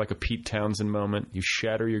 You have like a Pete Townsend moment. You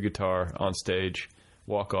shatter your guitar on stage,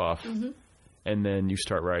 walk off, and then you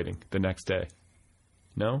start writing the next day.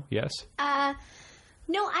 No? Yes?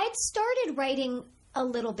 No, I'd started writing a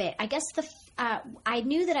little bit. I guess I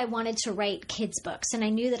knew that I wanted to write kids' books, and I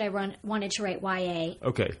knew that I wanted to write YA.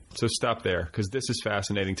 Okay, so stop there, because this is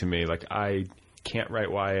fascinating to me. Like, I can't write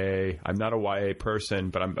YA. I'm not a YA person,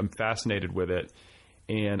 but I'm fascinated with it.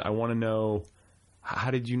 And I want to know, how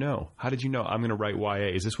did you know? How did you know I'm going to write YA?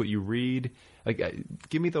 Is this what you read? Like,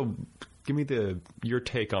 give me your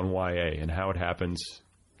take on YA and how it happens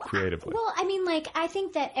creatively. Well, I mean, like, I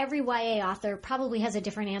think that every YA author probably has a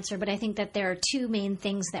different answer, but I think that there are 2 main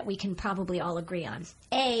things that we can probably all agree on.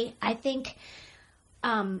 I think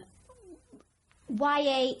YA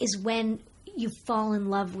is when you fall in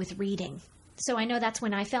love with reading. So I know that's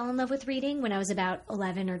when I fell in love with reading, when I was about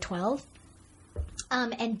 11 or 12.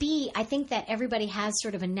 And B, I think that everybody has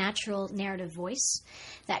sort of a natural narrative voice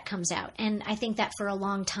that comes out. And I think that for a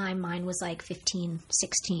long time, mine was like 15,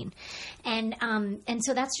 16. And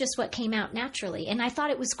so that's just what came out naturally. And I thought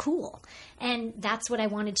it was cool. And that's what I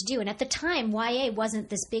wanted to do. And at the time, YA wasn't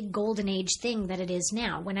this big golden age thing that it is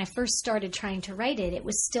now. When I first started trying to write it, it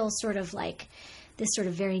was still sort of like this sort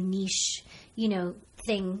of very niche,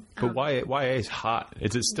 thing. But YA is hot.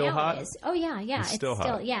 Is it still hot? It is. Oh yeah. It's still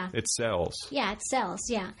hot. Yeah. It sells. Yeah, it sells.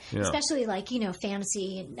 Yeah. Especially like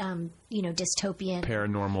fantasy and dystopian,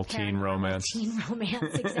 paranormal teen romance. Teen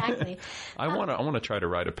romance, exactly. I want to try to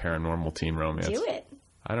write a paranormal teen romance. Do it.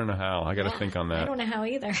 I don't know how. I got to think on that. I don't know how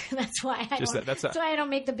either. That's why that's why I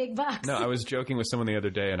don't make the big bucks. No, I was joking with someone the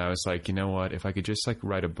other day, and I was like, you know what? If I could just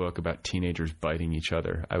write a book about teenagers biting each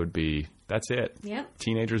other, I would be. That's it. Yep.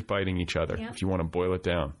 Teenagers biting each other. Yep. If you want to boil it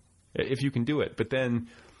down, if you can do it, but then.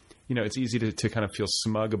 It's easy to kind of feel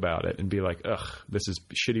smug about it and be like, ugh, this is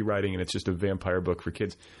shitty writing, and it's just a vampire book for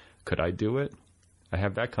kids. Could I do it? I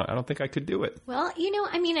have that. I don't think I could do it. Well,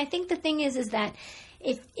 I think the thing is that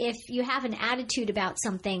if you have an attitude about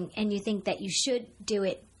something and you think that you should do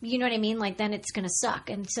it, you know what I mean? Like, then it's going to suck,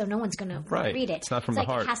 and so no one's going to read it. It's not from the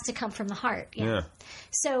heart. It has to come from the heart. Yeah.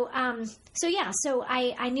 So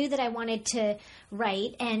I knew that I wanted to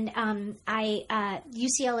write, and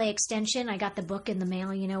UCLA Extension, I got the book in the mail,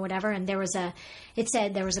 whatever, and it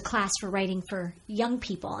said there was a class for writing for young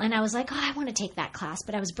people, and I was like, oh, I want to take that class,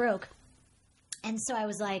 but I was broke. And so I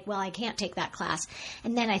was like, well, I can't take that class.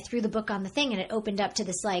 And then I threw the book on the thing, and it opened up to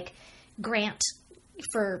this grant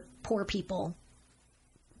for poor people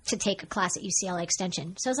to take a class at UCLA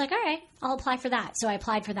Extension. So I was like, all right, I'll apply for that. So I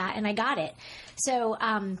applied for that, and I got it. So,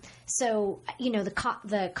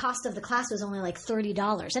 the cost of the class was only like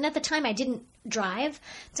 $30. And at the time, I didn't drive,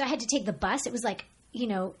 so I had to take the bus. It was like,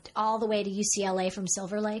 all the way to UCLA from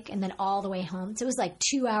Silver Lake and then all the way home. So it was like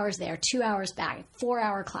 2 hours there, 2 hours back,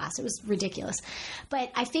 4-hour class. It was ridiculous. But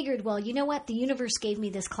I figured, well, you know what? The universe gave me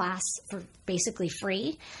this class for basically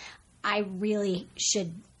free. I really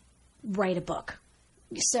should write a book.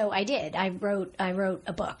 So I did. I wrote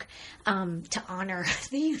a book to honor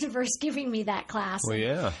the universe giving me that class. Well,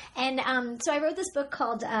 yeah. And so I wrote this book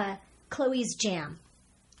called Chloe's Jam.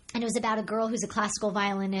 And it was about a girl who's a classical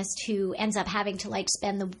violinist who ends up having to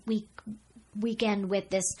spend the weekend with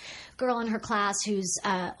this girl in her class whose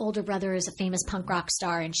older brother is a famous punk rock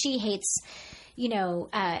star, and she hates,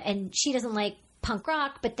 and she doesn't like punk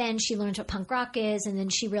rock, but then she learns what punk rock is, and then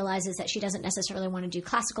she realizes that she doesn't necessarily want to do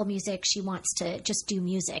classical music. She wants to just do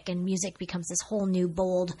music, and music becomes this whole new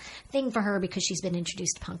bold thing for her because she's been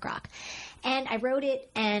introduced to punk rock. And I wrote it,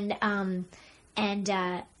 and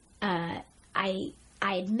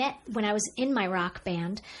I had met when I was in my rock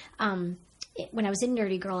band. When I was in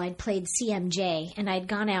Nerdy Girl, I'd played CMJ, and I'd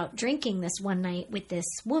gone out drinking this one night with this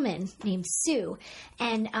woman named Sue,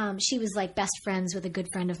 and she was best friends with a good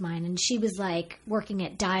friend of mine, and she was working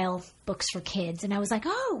at Dial Books for Kids, and I was like,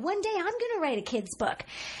 oh, one day I'm going to write a kid's book,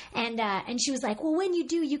 and she was like, well, when you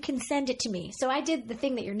do, you can send it to me. So I did the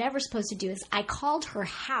thing that you're never supposed to do is I called her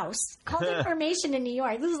house, called Information in New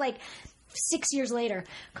York. This was 6 years later,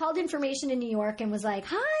 called Information in New York and was like,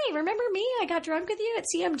 hi, remember me? I got drunk with you at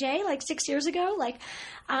CMJ 6 years ago.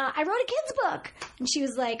 I wrote a kid's book. And she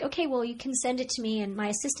was like, okay, well, you can send it to me and my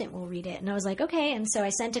assistant will read it. And I was like, okay. And so I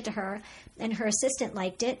sent it to her, and her assistant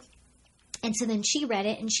liked it. And so then she read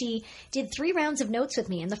it, and she did 3 rounds of notes with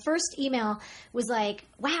me. And the first email was like,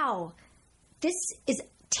 wow, this is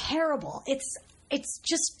terrible. It's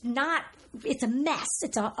just not, it's a mess.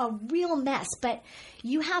 It's a real mess, but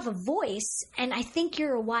you have a voice, and I think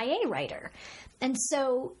you're a YA writer. And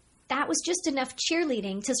so that was just enough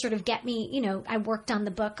cheerleading to sort of get me, I worked on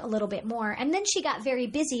the book a little bit more. And then she got very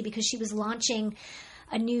busy because she was launching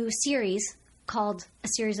a new series called A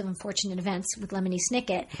Series of Unfortunate Events with Lemony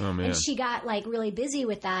Snicket. Oh, man. And she got really busy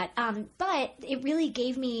with that. But it really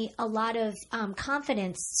gave me a lot of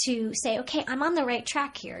confidence to say, okay, I'm on the right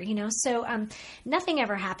track here, So nothing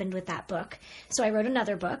ever happened with that book. So I wrote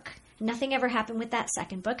another book. Nothing ever happened with that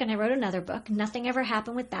second book. And I wrote another book. Nothing ever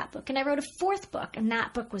happened with that book. And I wrote a 4th book. And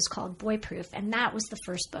that book was called Boyproof. And that was the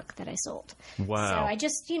first book that I sold. Wow. So I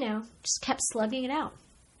just, just kept slugging it out.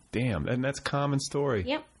 Damn. And that's a common story.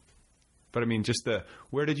 Yep. But I mean,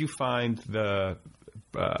 where did you find the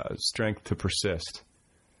strength to persist?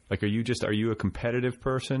 Are you a competitive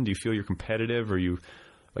person? Do you feel you're competitive? Or you,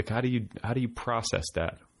 how do you process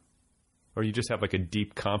that? Or you just have a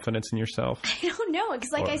deep confidence in yourself? I don't know.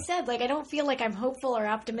 Because I said, I don't feel like I'm hopeful or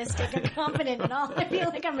optimistic or confident at all. I feel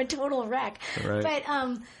like I'm a total wreck. Right. But I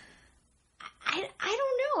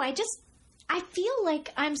don't know. I feel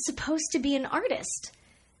like I'm supposed to be an artist.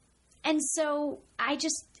 And so I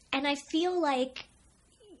feel like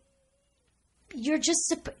you're just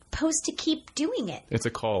supposed to keep doing it. It's a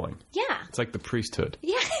calling. Yeah. It's like the priesthood.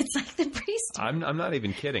 Yeah, it's like the priesthood. I'm not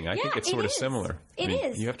even kidding. I think it's sort of similar. It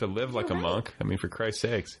is. You have to live like a monk. I mean, for Christ's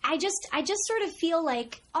sakes. I just sort of feel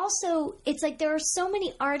like, also, it's like there are so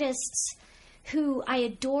many artists who I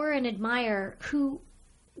adore and admire who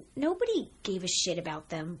nobody gave a shit about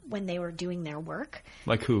them when they were doing their work.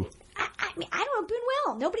 Like who? I mean, I don't know,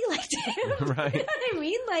 Buñuel. Nobody liked him. Right. You know what I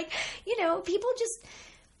mean? Like, people just...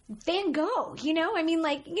 Van Gogh, I mean,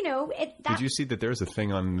 like, Did you see that there's a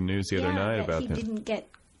thing on the news the other night about him? He didn't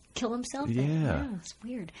kill himself? Yeah. It's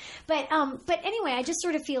weird. But anyway, I just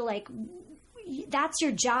sort of feel like that's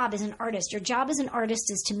your job as an artist. Your job as an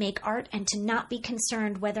artist is to make art and to not be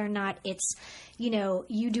concerned whether or not it's,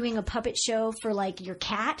 you doing a puppet show for like your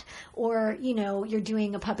cat or, you're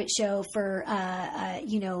doing a puppet show for, at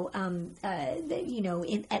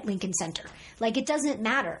Lincoln Center. Like, it doesn't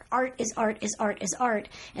matter. Art is art is art is art.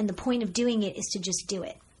 And the point of doing it is to just do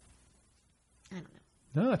it. I don't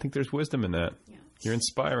know. No, I think there's wisdom in that. Yeah. You're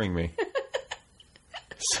inspiring me.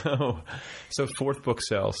 So fourth book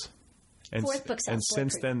sells. Fourth book sells. And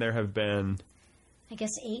since then, there have been... I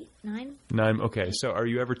guess 8, 9? 9, okay. So are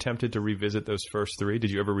you ever tempted to revisit those first 3? Did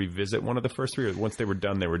you ever revisit one of the first 3? Or once they were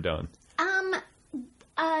done, they were done?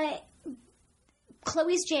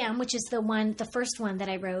 Chloe's Jam, which is the first one that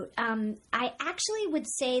I wrote, I actually would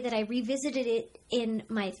say that I revisited it in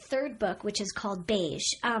my third book, which is called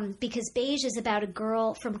Beige, because Beige is about a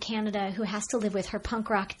girl from Canada who has to live with her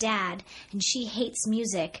punk rock dad, and she hates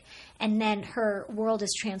music, and then her world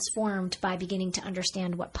is transformed by beginning to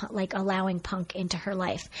understand what, allowing punk into her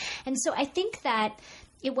life. And so I think that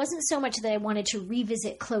it wasn't so much that I wanted to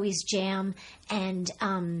revisit Chloe's Jam and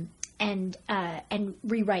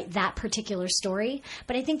rewrite that particular story.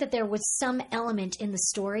 But I think that there was some element in the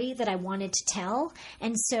story that I wanted to tell.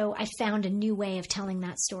 And so I found a new way of telling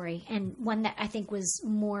that story, and one that I think was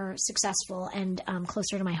more successful and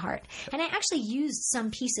closer to my heart. And I actually used some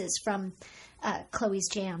pieces from Chloe's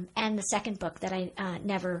Jam and the second book that I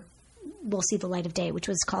never will see the light of day, which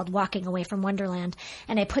was called Walking Away from Wonderland,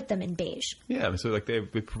 and I put them in Beige. Yeah, so like they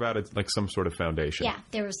provided like some sort of foundation. Yeah,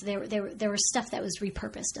 there was stuff that was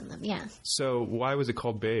repurposed in them. Yeah. So why was it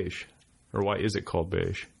called Beige, or why is it called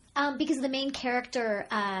Beige? Because the main character,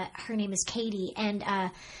 her name is Katie, and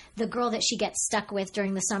the girl that she gets stuck with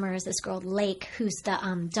during the summer is this girl Lake, who's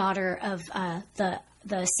the daughter of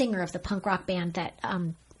the singer of the punk rock band that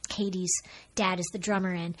Katie's dad is the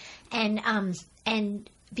drummer in, and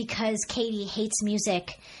because Katie hates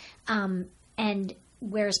music and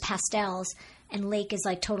wears pastels, and Lake is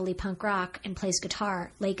like totally punk rock and plays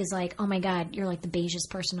guitar, Lake is like, oh my God, you're like the beigest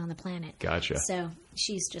person on the planet. Gotcha. So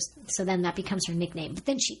so then that becomes her nickname. But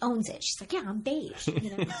then she owns it. She's like, yeah, I'm beige.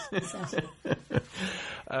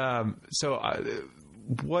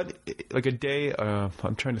 What, like a day,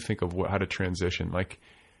 I'm trying to think of how to transition. Like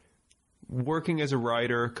working as a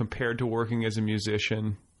writer compared to working as a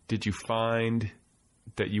musician, did you find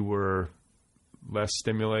that you were less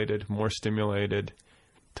stimulated, more stimulated,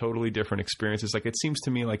 totally different experiences? Like, it seems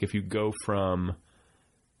to me like if you go from,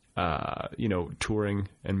 touring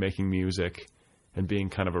and making music and being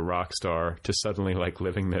kind of a rock star to suddenly like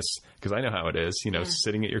living this, because I know how it is,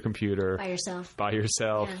 sitting at your computer by yourself,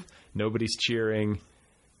 yeah. Nobody's cheering,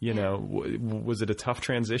 was it a tough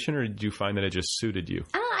transition, or did you find that it just suited you?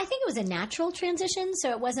 I think it was a natural transition. So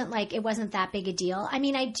it wasn't that big a deal. I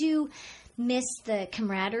mean, I do miss the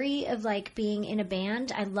camaraderie of like being in a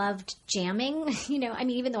band. I loved jamming,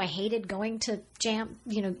 even though I hated going to jam,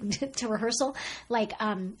 to rehearsal,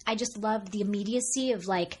 I just loved the immediacy of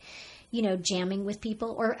jamming with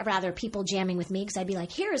people, or rather people jamming with me, because I'd be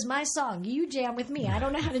like, here's my song, you jam with me. I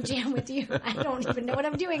don't know how to jam with you. I don't even know what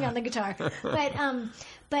I'm doing on the guitar.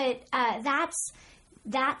 But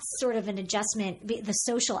that's sort of an adjustment, the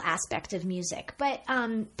social aspect of music. But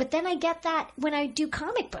then I get that when I do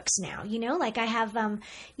comic books now, I have, I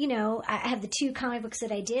have the 2 comic books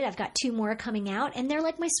that I did. I've got 2 more coming out, and they're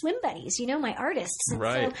like my swim buddies, my artists.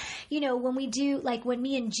 Right. So, when we do, when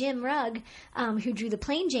me and Jim Rugg, who drew the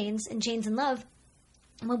Plain Janes and Janes in Love,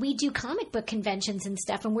 when we do comic book conventions and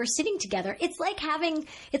stuff and we're sitting together, it's like having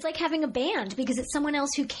a band, because it's someone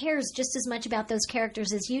else who cares just as much about those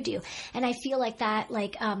characters as you do. And I feel like that,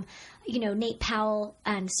 Nate Powell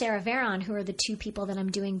and Sarah Varon, who are the 2 people that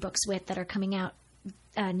I'm doing books with that are coming out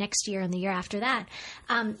next year and the year after that.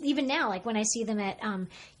 Even now, like when I see them at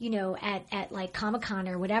at like Comic-Con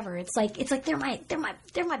or whatever, it's like they're my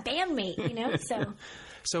bandmate, you know.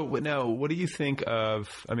 So now, what do you think of?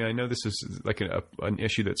 I mean, I know this is like an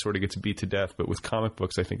issue that sort of gets beat to death, but with comic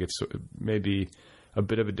books, I think it's maybe a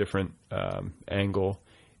bit of a different angle.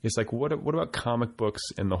 It's like, what about comic books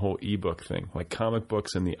and the whole ebook thing? Like comic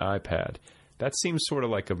books and the iPad. That seems sort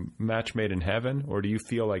of like a match made in heaven, or do you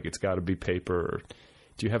feel like it's got to be paper? Or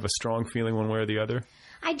do you have a strong feeling one way or the other?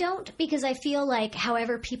 I don't, because I feel like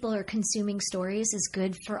however people are consuming stories is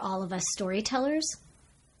good for all of us storytellers.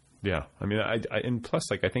 Yeah, I mean, and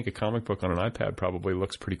plus, like, I think a comic book on an iPad probably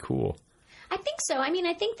looks pretty cool. I think so. I mean,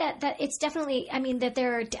 I think that it's definitely, I mean, that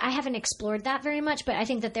I haven't explored that very much, but I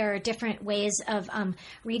think that there are different ways of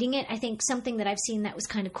reading it. I think something that I've seen that was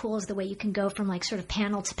kind of cool is the way you can go from like sort of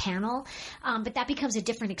panel to panel, but that becomes a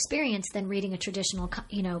different experience than reading a traditional,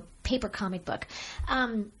 paper comic book.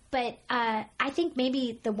 But I think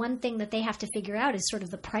maybe the one thing that they have to figure out is sort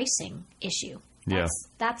of the pricing issue.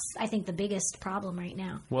 That's I think the biggest problem right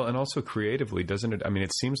now. Well, and also creatively, doesn't it? I mean,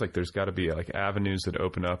 it seems like there's got to be like avenues that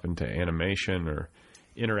open up into animation or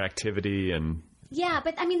interactivity and. Yeah,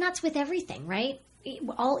 but I mean that's with everything, right?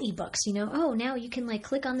 All ebooks, oh, now you can like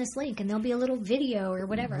click on this link and there'll be a little video or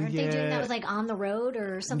whatever. Aren't they doing that with like On the Road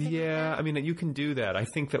or something? Yeah, like that? I mean, you can do that. I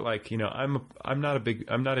think that like I'm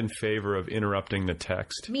not in favor of interrupting the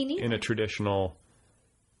text. Me neither. In a traditional.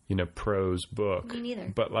 Prose book. Me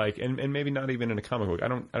neither. But like, and maybe not even in a comic book. I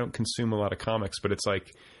don't consume a lot of comics, but it's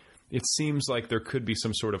like, it seems like there could be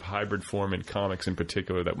some sort of hybrid form in comics in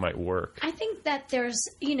particular that might work. I think that there's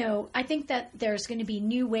going to be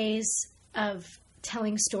new ways of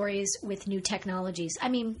telling stories with new technologies. I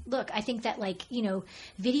mean, look, I think that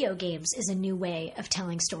video games is a new way of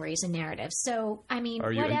telling stories and narratives. So, I mean,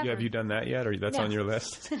 have you done that yet, or that's on your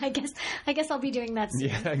list? I guess I'll be doing that soon.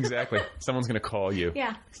 Yeah, exactly. Someone's going to call you.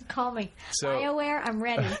 Yeah, call me. So, BioWare, I'm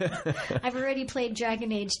ready. I've already played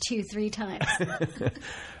Dragon Age 2 3 times.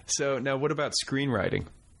 So now, what about screenwriting?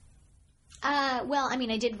 Well, I mean,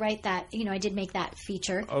 I did write that, I did make that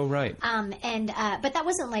feature. Oh, right. But that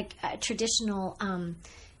wasn't like a traditional,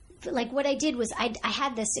 like what I did was I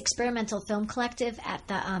had this experimental film collective at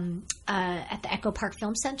the Echo Park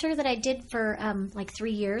Film Center that I did for,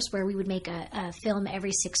 3 years, where we would make a film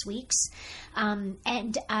every 6 weeks.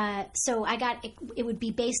 So it would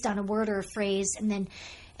be based on a word or a phrase, and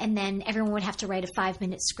then everyone would have to write a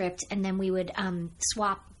 5-minute script, and then we would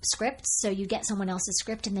swap scripts. So you get someone else's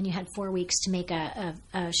script, and then you had 4 weeks to make a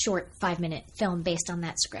short 5-minute film based on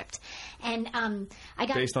that script. And I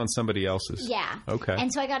got based on somebody else's. Yeah. Okay.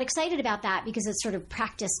 And so I got excited about that because it's sort of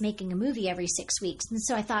practice making a movie every 6 weeks. And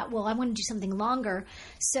so I thought, well, I want to do something longer.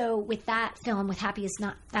 So with that film, with Happy Is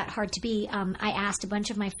Not That Hard to Be, I asked a bunch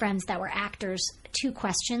of my friends that were actors 2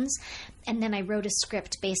 questions, and then I wrote a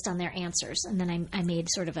script based on their answers, and then I made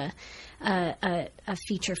sort of a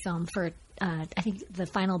feature film for. I think the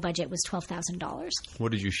final budget was $12,000.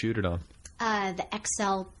 What did you shoot it on? The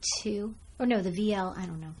XL2, or no, the VL. I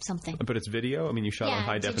don't know, something. But it's video. I mean, you shot on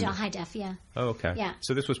high def. Yeah, high def. Yeah. Oh, okay. Yeah.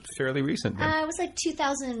 So this was fairly recent. Then. It was like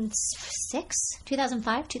 2006,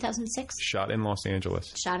 2005, 2006. Shot in Los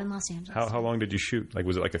Angeles. How long did you shoot? Like,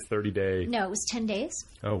 was it like a 30-day? No, it was 10 days.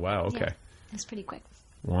 Oh wow. Okay. Yeah, it was pretty quick.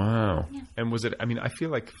 Wow. Yeah. And was it, I mean, I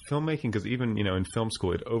feel like filmmaking, because even, in film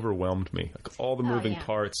school, it overwhelmed me. Like all the moving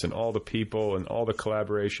parts and all the people and all the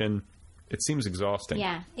collaboration. It seems exhausting.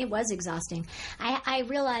 Yeah, it was exhausting. I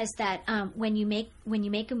realized that when you make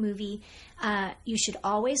a movie, you should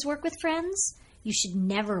always work with friends. You should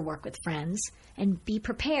never work with friends, and be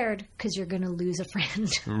prepared because you're going to lose a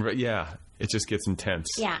friend. Yeah, it just gets intense.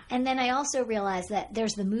 Yeah, and then I also realized that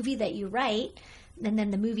there's the movie that you write, and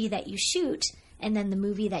then the movie that you shoot, and then the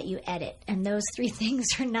movie that you edit. And those 3 things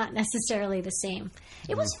are not necessarily the same.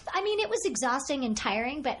 It was exhausting and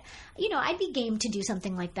tiring, but, I'd be game to do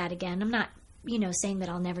something like that again. I'm not, saying that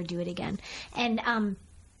I'll never do it again. And, I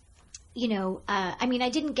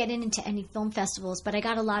didn't get into any film festivals, but I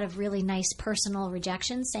got a lot of really nice personal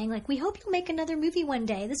rejections saying, like, we hope you'll make another movie one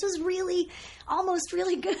day. This was almost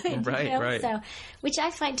really good. Right. So, which I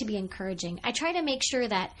find to be encouraging. I try to make sure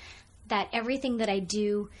that everything that I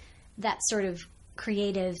do, that sort of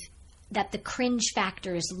creative, that the cringe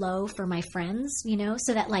factor is low for my friends,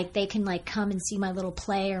 so that like they can like come and see my little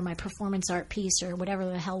play or my performance art piece or whatever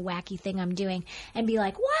the hell wacky thing I'm doing and be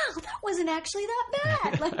like, wow, that wasn't actually that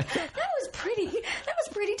bad. Like that was pretty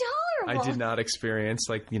tolerable. I did not experience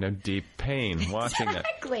like, deep pain watching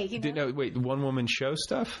exactly, that. Wait, one woman show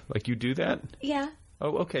stuff? Like you do that? Yeah.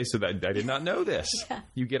 Oh, okay. So that I did not know this. Yeah.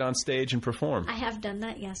 You get on stage and perform. I have done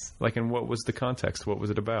that, yes. Like, and what was the context? What was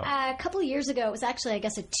it about? A couple of years ago, it was actually, I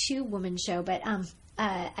guess, a 2-woman show, but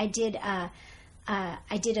I did a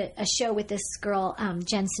show with this girl,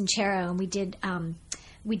 Jen Sincero, and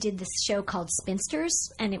we did this show called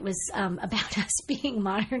Spinsters, and it was about us being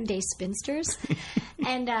modern day spinsters,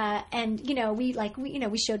 and you know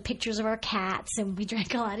we showed pictures of our cats, and we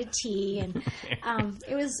drank a lot of tea, and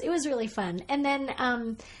it was really fun. And then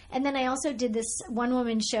I also did this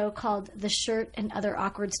 1-woman show called The Shirt and Other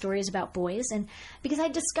Awkward Stories About Boys, and because I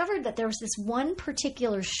discovered that there was this one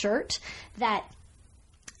particular shirt that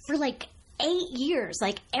for like 8 years,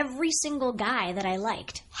 like every single guy that I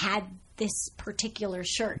liked had this particular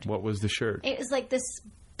shirt. What was the shirt? It was like this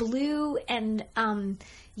blue and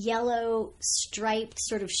yellow striped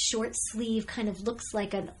sort of short sleeve, kind of looks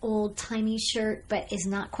like an old-timey shirt, but is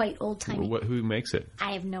not quite old-timey. Who makes it?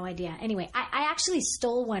 I have no idea. Anyway, I actually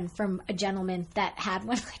stole one from a gentleman that had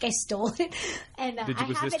one. Like, I stole it. And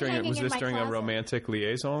was this during a romantic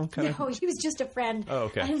liaison kind of? No, he was just a friend. Oh,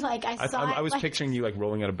 okay. And like, I was picturing you like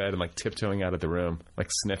rolling out of bed and like tiptoeing out of the room,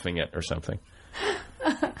 like sniffing it or something.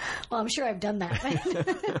 Well, I'm sure I've done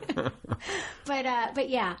that, but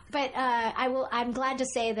yeah. I'm glad to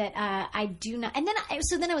say that I do not. And then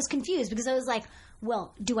I was confused because I was like,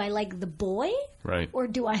 well, do I like the boy, right, or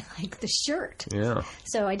do I like the shirt? Yeah.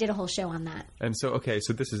 So I did a whole show on that. And so, okay,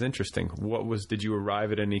 so this is interesting. Did you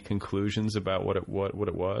arrive at any conclusions about what it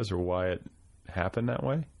was or why it happened that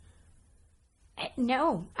way?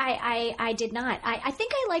 No, I did not. I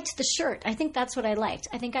think I liked the shirt. I think that's what I liked.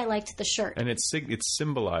 I think I liked the shirt. And it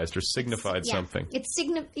symbolized or signified something. It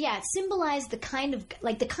symbolized the kind of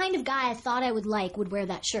guy I thought I would wear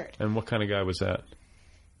that shirt. And what kind of guy was that?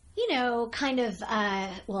 You know, kind of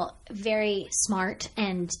very smart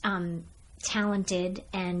and talented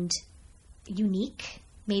and unique,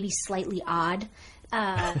 maybe slightly odd.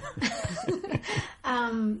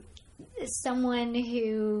 Someone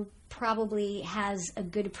who probably has a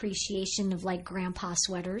good appreciation of like grandpa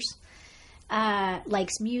sweaters,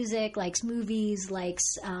 likes music, likes movies,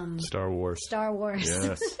 likes Star Wars.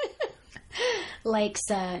 Yes. Likes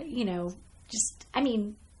I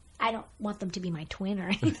don't want them to be my twin or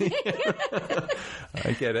anything.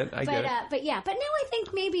 I get it. But now I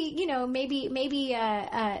think maybe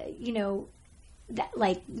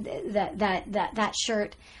that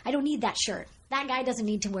shirt. I don't need that shirt. That guy doesn't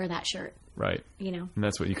need to wear that shirt. Right. You know. And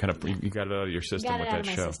that's what you kind of you got it out of your system with that show. Got it out of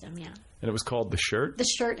my system, yeah. And it was called The Shirt? The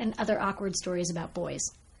Shirt and Other Awkward Stories About Boys.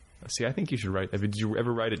 See, I think you should write. Did you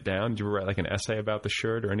ever write it down? Did you ever write like an essay about the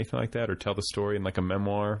shirt or anything like that, or tell the story in like a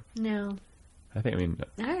memoir? No. All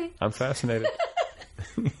right. I'm fascinated.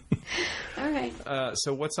 All right.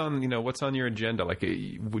 So what's on your agenda? Like,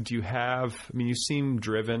 would you have? I mean, you seem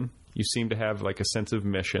driven. You seem to have like a sense of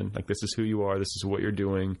mission. Like, this is who you are. This is what you're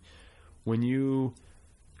doing.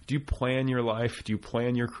 Do you plan your life? Do you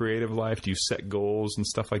plan your creative life? Do you set goals and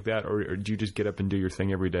stuff like that, or do you just get up and do your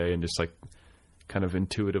thing every day and just like kind of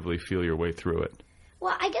intuitively feel your way through it?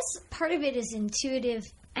 Well, I guess part of it is intuitive,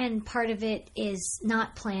 and part of it is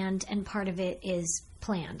not planned, and part of it is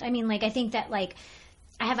planned. I mean, like, I think that like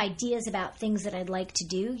I have ideas about things that I'd like to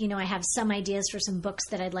do. You know, I have some ideas for some books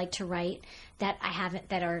that I'd like to write that I haven't,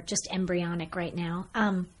 that are just embryonic right now.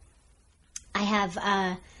 I have,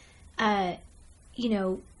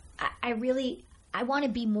 I want to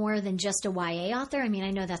be more than just a YA author. I mean,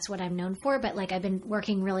 I know that's what I'm known for, but like I've been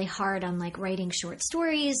working really hard on like writing short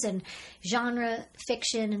stories and genre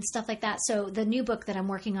fiction and stuff like that. So the new book that I'm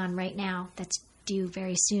working on right now, that's due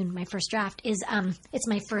very soon, my first draft, is it's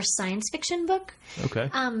my first science fiction book. Okay.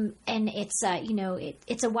 And it's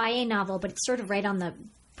it's a YA novel, but it's sort of right on the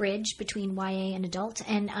bridge between YA and adult,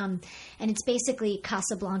 and it's basically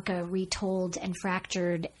Casablanca retold and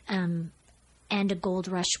fractured, and a Gold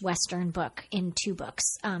Rush Western book in 2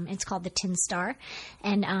 books. It's called The Tin Star,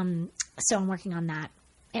 and so I'm working on that.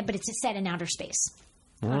 But it's set in outer space,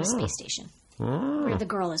 on a space station, where the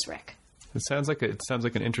girl is Rick. It sounds like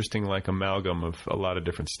an interesting like amalgam of a lot of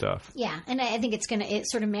different stuff. Yeah, and I think it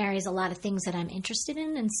sort of marries a lot of things that I'm interested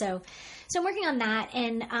in, and so I'm working on that,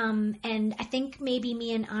 and I think maybe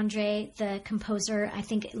me and Andre, the composer, I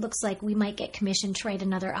think it looks like we might get commissioned to write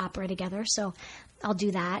another opera together. So I'll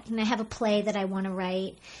do that, and I have a play that I want to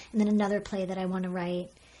write, and then another play that I want to write.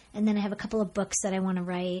 And then I have a couple of books that I want to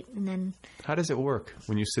write, and then... How does it work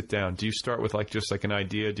when you sit down? Do you start with just an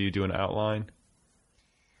idea? Do you do an outline?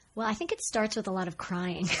 Well, I think it starts with a lot of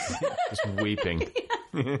crying. Just weeping.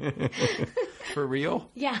 For real?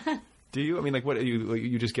 Yeah. Do you? I mean, like, what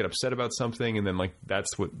you just get upset about something, and then like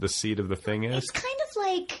that's what the seed of the thing is? It's kind of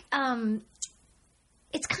like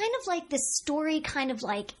it's kind of like this story kind of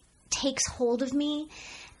like takes hold of me,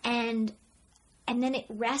 and then it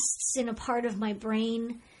rests in a part of my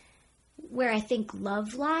brain where I think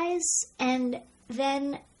love lies, and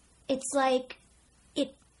then it's like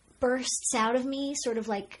it bursts out of me, sort of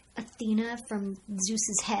like Athena from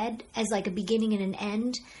Zeus's head, as like a beginning and an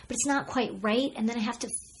end, but it's not quite right, and then I have to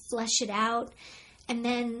flesh it out, and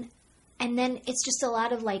then it's just a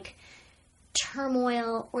lot of like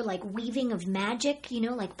turmoil or like weaving of magic, you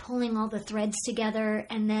know, like pulling all the threads together,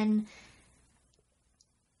 and then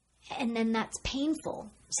that's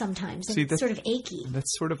painful sometimes, and it's sort of achy.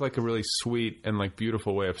 That's sort of like a really sweet and like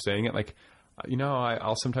beautiful way of saying it. Like, you know,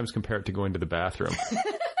 I'll sometimes compare it to going to the bathroom.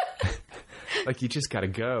 Like, you just got to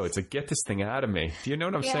go. It's like, get this thing out of me. Do you know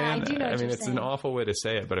what I'm saying? I do know what I mean, you're it's saying. an awful way to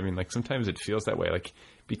say it, but I mean, like, sometimes it feels that way. Like,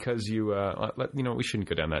 because you know, we shouldn't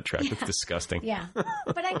go down that track. It's disgusting. Yeah.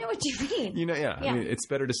 But I know what you mean. You know, I mean, it's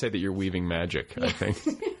better to say that you're weaving magic, I think.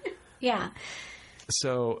 Yeah.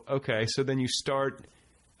 So, okay. So then you start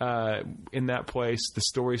in that place. The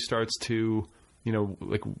story starts to, you know,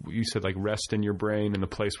 like you said, like rest in your brain in the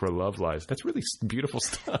place where love lies. That's really beautiful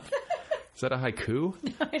stuff. Is that a haiku?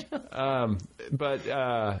 No, I don't.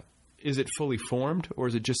 But is it fully formed, or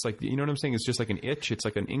is it just like, you know what I'm saying? It's just like an itch. It's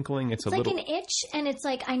like an inkling. It's like an itch, and it's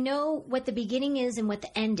like I know what the beginning is and what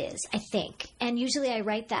the end is, I think. And usually I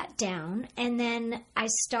write that down, and then I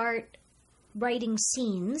start writing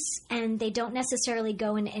scenes, and they don't necessarily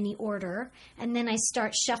go in any order, and then I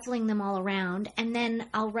start shuffling them all around, and then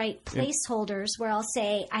I'll write placeholders where I'll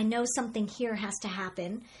say, I know something here has to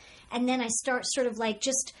happen, and then I start sort of like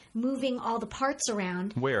just moving all the parts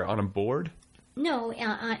around. Where? On a board? No,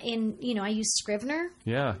 I use Scrivener.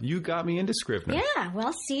 Yeah, you got me into Scrivener. Yeah,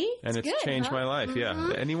 well, see? And it's good, changed huh? my life,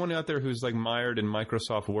 Mm-hmm. yeah. Anyone out there who's like mired in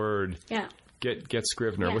Microsoft Word, get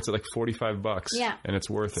Scrivener. Yeah. What's it, like $45? Yeah. And it's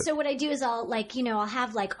worth it. So what I do is I'll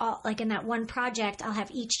have in that one project, I'll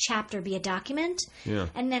have each chapter be a document. Yeah.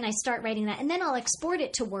 And then I start writing that, and then I'll export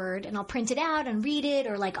it to Word, and I'll print it out and read it,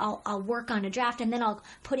 or like I'll work on a draft, and then I'll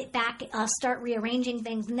put it back. I'll start rearranging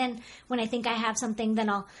things, and then when I think I have something, then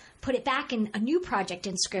I'll put it back in a new project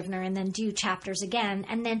in Scrivener, and then do chapters again.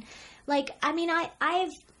 And then,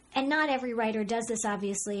 and not every writer does this,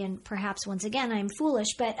 obviously, and perhaps once again I'm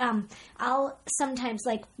foolish, but I'll sometimes,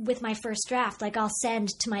 like with my first draft, like I'll send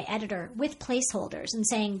to my editor with placeholders and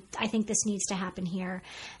saying, I think this needs to happen here,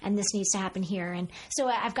 and this needs to happen here. And so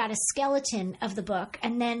I've got a skeleton of the book,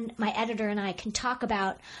 and then my editor and I can talk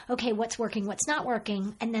about, okay, what's working, what's not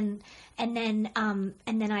working, and then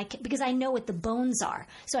I can, because I know what the bones are,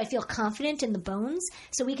 so I feel confident in the bones,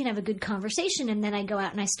 so we can have a good conversation, and then I go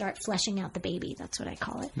out and I start fleshing out the baby. That's what I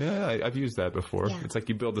call it. Yeah, I've used that before. Yeah. It's like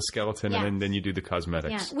you build the skeleton and then you do the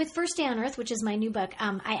cosmetics. Yeah. With First Day on Earth, which is my new book,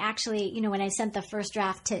 I actually, when I sent the first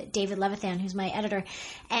draft to David Levithan, who's my editor,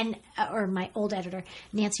 and or my old editor,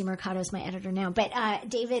 Nancy Mercado is my editor now, but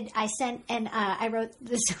David, I sent, and I wrote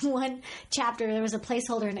this one chapter, there was a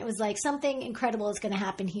placeholder, and it was like, something incredible is going to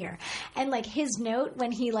happen here. And like his note,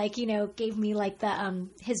 when he gave me like the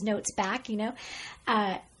his notes back, he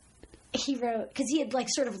wrote, because he had like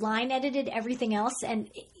sort of line edited everything else, and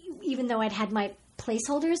even though I'd had my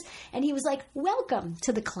placeholders, and he was like, welcome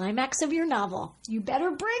to the climax of your novel. You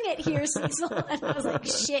better bring it here, Cecil. And I was like,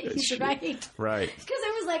 shit, he's right. Right. Because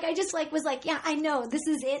I was like, I just like was like, yeah, I know, this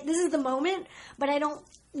is it. This is the moment, but I don't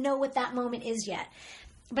know what that moment is yet.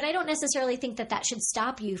 But I don't necessarily think that should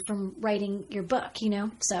stop you from writing your book,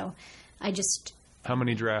 So I just... How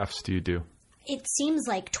many drafts do you do? It seems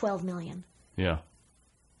like 12 million. Yeah.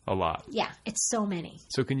 A lot. Yeah, it's so many.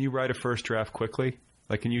 So can you write a first draft quickly?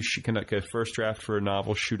 Like, can a first draft for a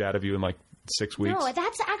novel shoot out of you in like 6 weeks? No,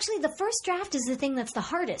 that's actually, the first draft is the thing that's the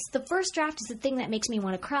hardest. The first draft is the thing that makes me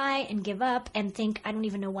want to cry and give up and think, I don't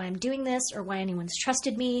even know why I'm doing this or why anyone's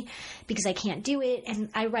trusted me, because I can't do it. And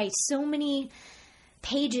I write so many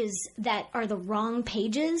pages that are the wrong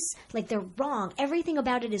pages. Like, they're wrong. Everything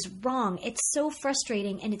about it is wrong. It's so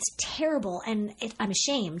frustrating, and it's terrible, and I'm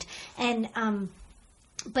ashamed. And,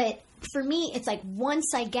 but for me, it's like,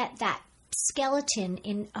 once I get that skeleton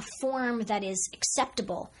in a form that is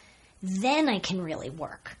acceptable, then I can really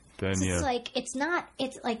work. Then, so it's like, it's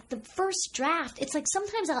like the first draft, it's like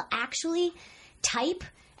sometimes I'll actually type,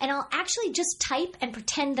 and I'll actually just type and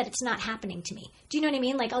pretend that it's not happening to me. Do you know what I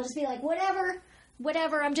mean? Like, I'll just be like,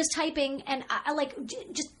 whatever, I'm just typing, and I like,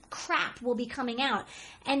 just crap will be coming out.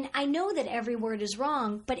 And I know that every word is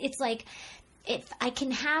wrong, but it's like, if I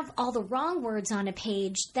can have all the wrong words on a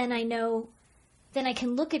page, then I know, then I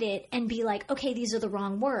can look at it and be like, okay, these are the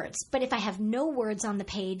wrong words. But if I have no words on the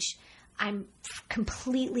page, I'm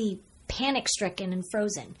completely panic-stricken and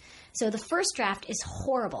frozen. So the first draft is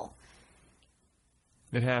horrible.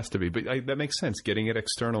 It has to be, but that makes sense. Getting it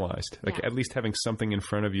externalized, like at least having something in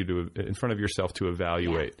front of yourself to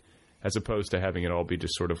evaluate, as opposed to having it all be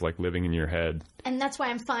just sort of like living in your head. And that's why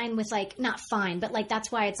I'm fine with not fine, but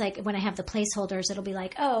that's why it's like when I have the placeholders, it'll be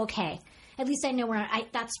like, oh, okay. At least I know where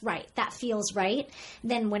that's right. That feels right.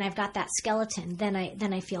 Then when I've got that skeleton, then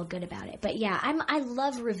I feel good about it. But yeah, I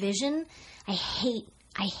love revision. I hate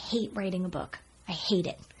writing a book. I hate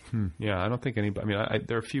it. Yeah, I don't think anybody. I mean,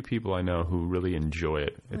 there are a few people I know who really enjoy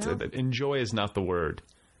it. Enjoy is not the word.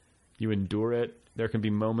 You endure it. There can be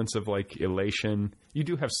moments of like elation. You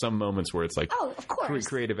do have some moments where it's like, oh, of course,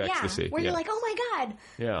 creative ecstasy, where you're like, oh my god,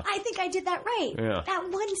 I think I did that right. That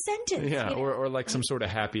one sentence, or like some sort of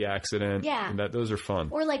happy accident. And those are fun.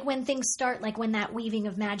 Or like when things start, like when that weaving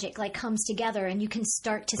of magic like comes together, and you can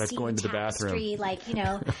start to see going to tapestry, the bathroom. Like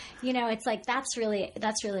it's like that's really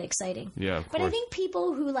exciting. Yeah, of but course. I think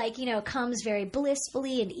people who comes very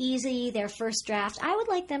blissfully and easy their first draft, I would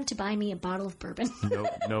like them to buy me a bottle of bourbon.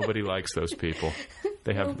 Nobody likes those people.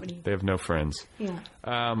 They have no friends. Yeah.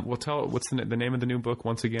 What's the name of the new book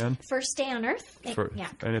once again? First Day on Earth.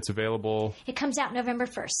 And it's available. It comes out November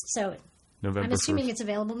 1st. So I'm assuming it's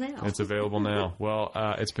available now. It's available now. Well,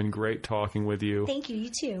 it's been great talking with you. Thank you.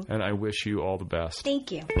 You too. And I wish you all the best.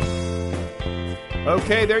 Thank you.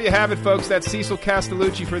 Okay, there you have it, folks. That's Cecil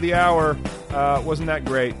Castellucci for the hour. Wasn't that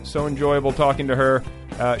great? So enjoyable talking to her.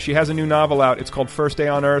 She has a new novel out. It's called First Day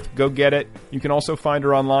on Earth. Go get it. You can also find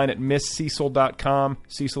her online at MissCecil.com.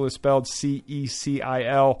 Cecil is spelled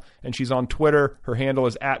Cecil. And she's on Twitter. Her handle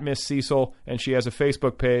is @MissCecil. And she has a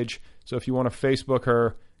Facebook page. So if you want to Facebook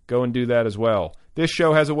her, go and do that as well. This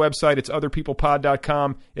show has a website. It's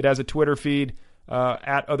otherpeoplepod.com. It has a Twitter feed.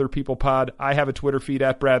 @OtherPeoplePod. I have a Twitter feed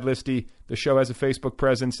 @BradListy. The show has a Facebook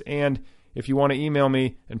presence. And if you want to email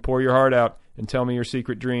me and pour your heart out and tell me your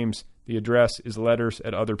secret dreams, the address is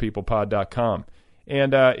letters@otherpeoplepod.com.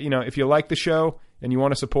 And, if you like the show and you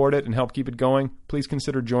want to support it and help keep it going, please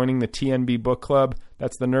consider joining the TNB Book Club.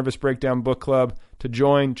 That's the Nervous Breakdown Book Club. To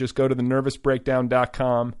join, just go to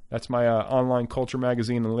thenervousbreakdown.com. That's my online culture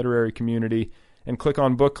magazine and literary community. And click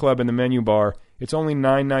on Book Club in the menu bar. It's only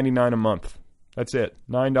 $9.99 a month. That's it,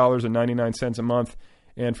 $9.99 a month.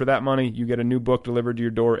 And for that money, you get a new book delivered to your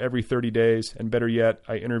door every 30 days. And better yet,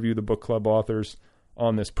 I interview the book club authors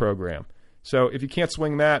on this program. So if you can't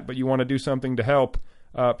swing that, but you want to do something to help,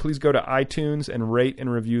 please go to iTunes and rate and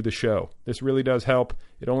review the show. This really does help.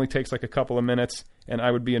 It only takes like a couple of minutes, and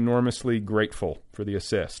I would be enormously grateful for the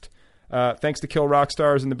assist. Thanks to Kill Rock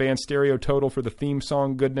Stars and the band Stereo Total for the theme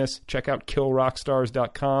song goodness. Check out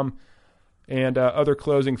killrockstars.com. And other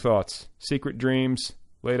closing thoughts: secret dreams,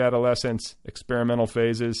 late adolescence, experimental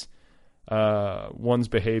phases, one's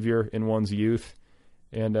behavior in one's youth.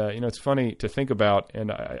 And, it's funny to think about,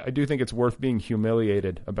 and I do think it's worth being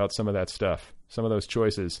humiliated about some of that stuff, some of those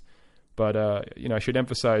choices. But, I should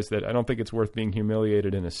emphasize that I don't think it's worth being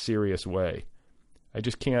humiliated in a serious way. I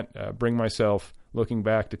just can't bring myself, looking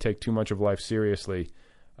back, to take too much of life seriously.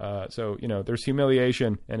 So, there's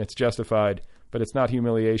humiliation, and it's justified, but it's not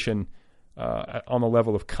humiliation on the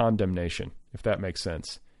level of condemnation, if that makes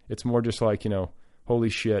sense. It's more just like, holy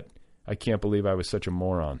shit, I can't believe I was such a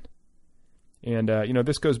moron. And,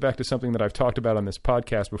 this goes back to something that I've talked about on this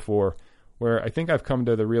podcast before, where I think I've come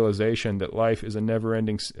to the realization that life is a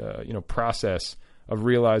never-ending, process of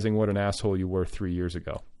realizing what an asshole you were 3 years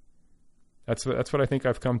ago. That's what I think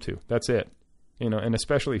I've come to. That's it. And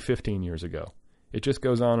especially 15 years ago. It just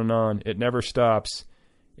goes on and on. It never stops.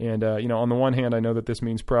 And, on the one hand, I know that this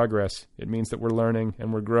means progress. It means that we're learning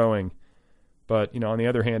and we're growing. But, on the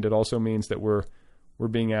other hand, it also means that we're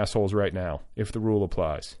being assholes right now, if the rule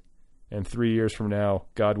applies. And 3 years from now,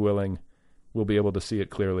 God willing, we'll be able to see it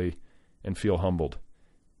clearly and feel humbled.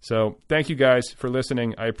 So thank you guys for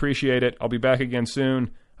listening. I appreciate it. I'll be back again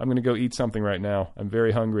soon. I'm going to go eat something right now. I'm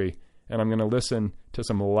very hungry. And I'm going to listen to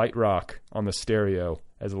some light rock on the stereo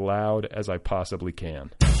as loud as I possibly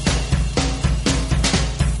can.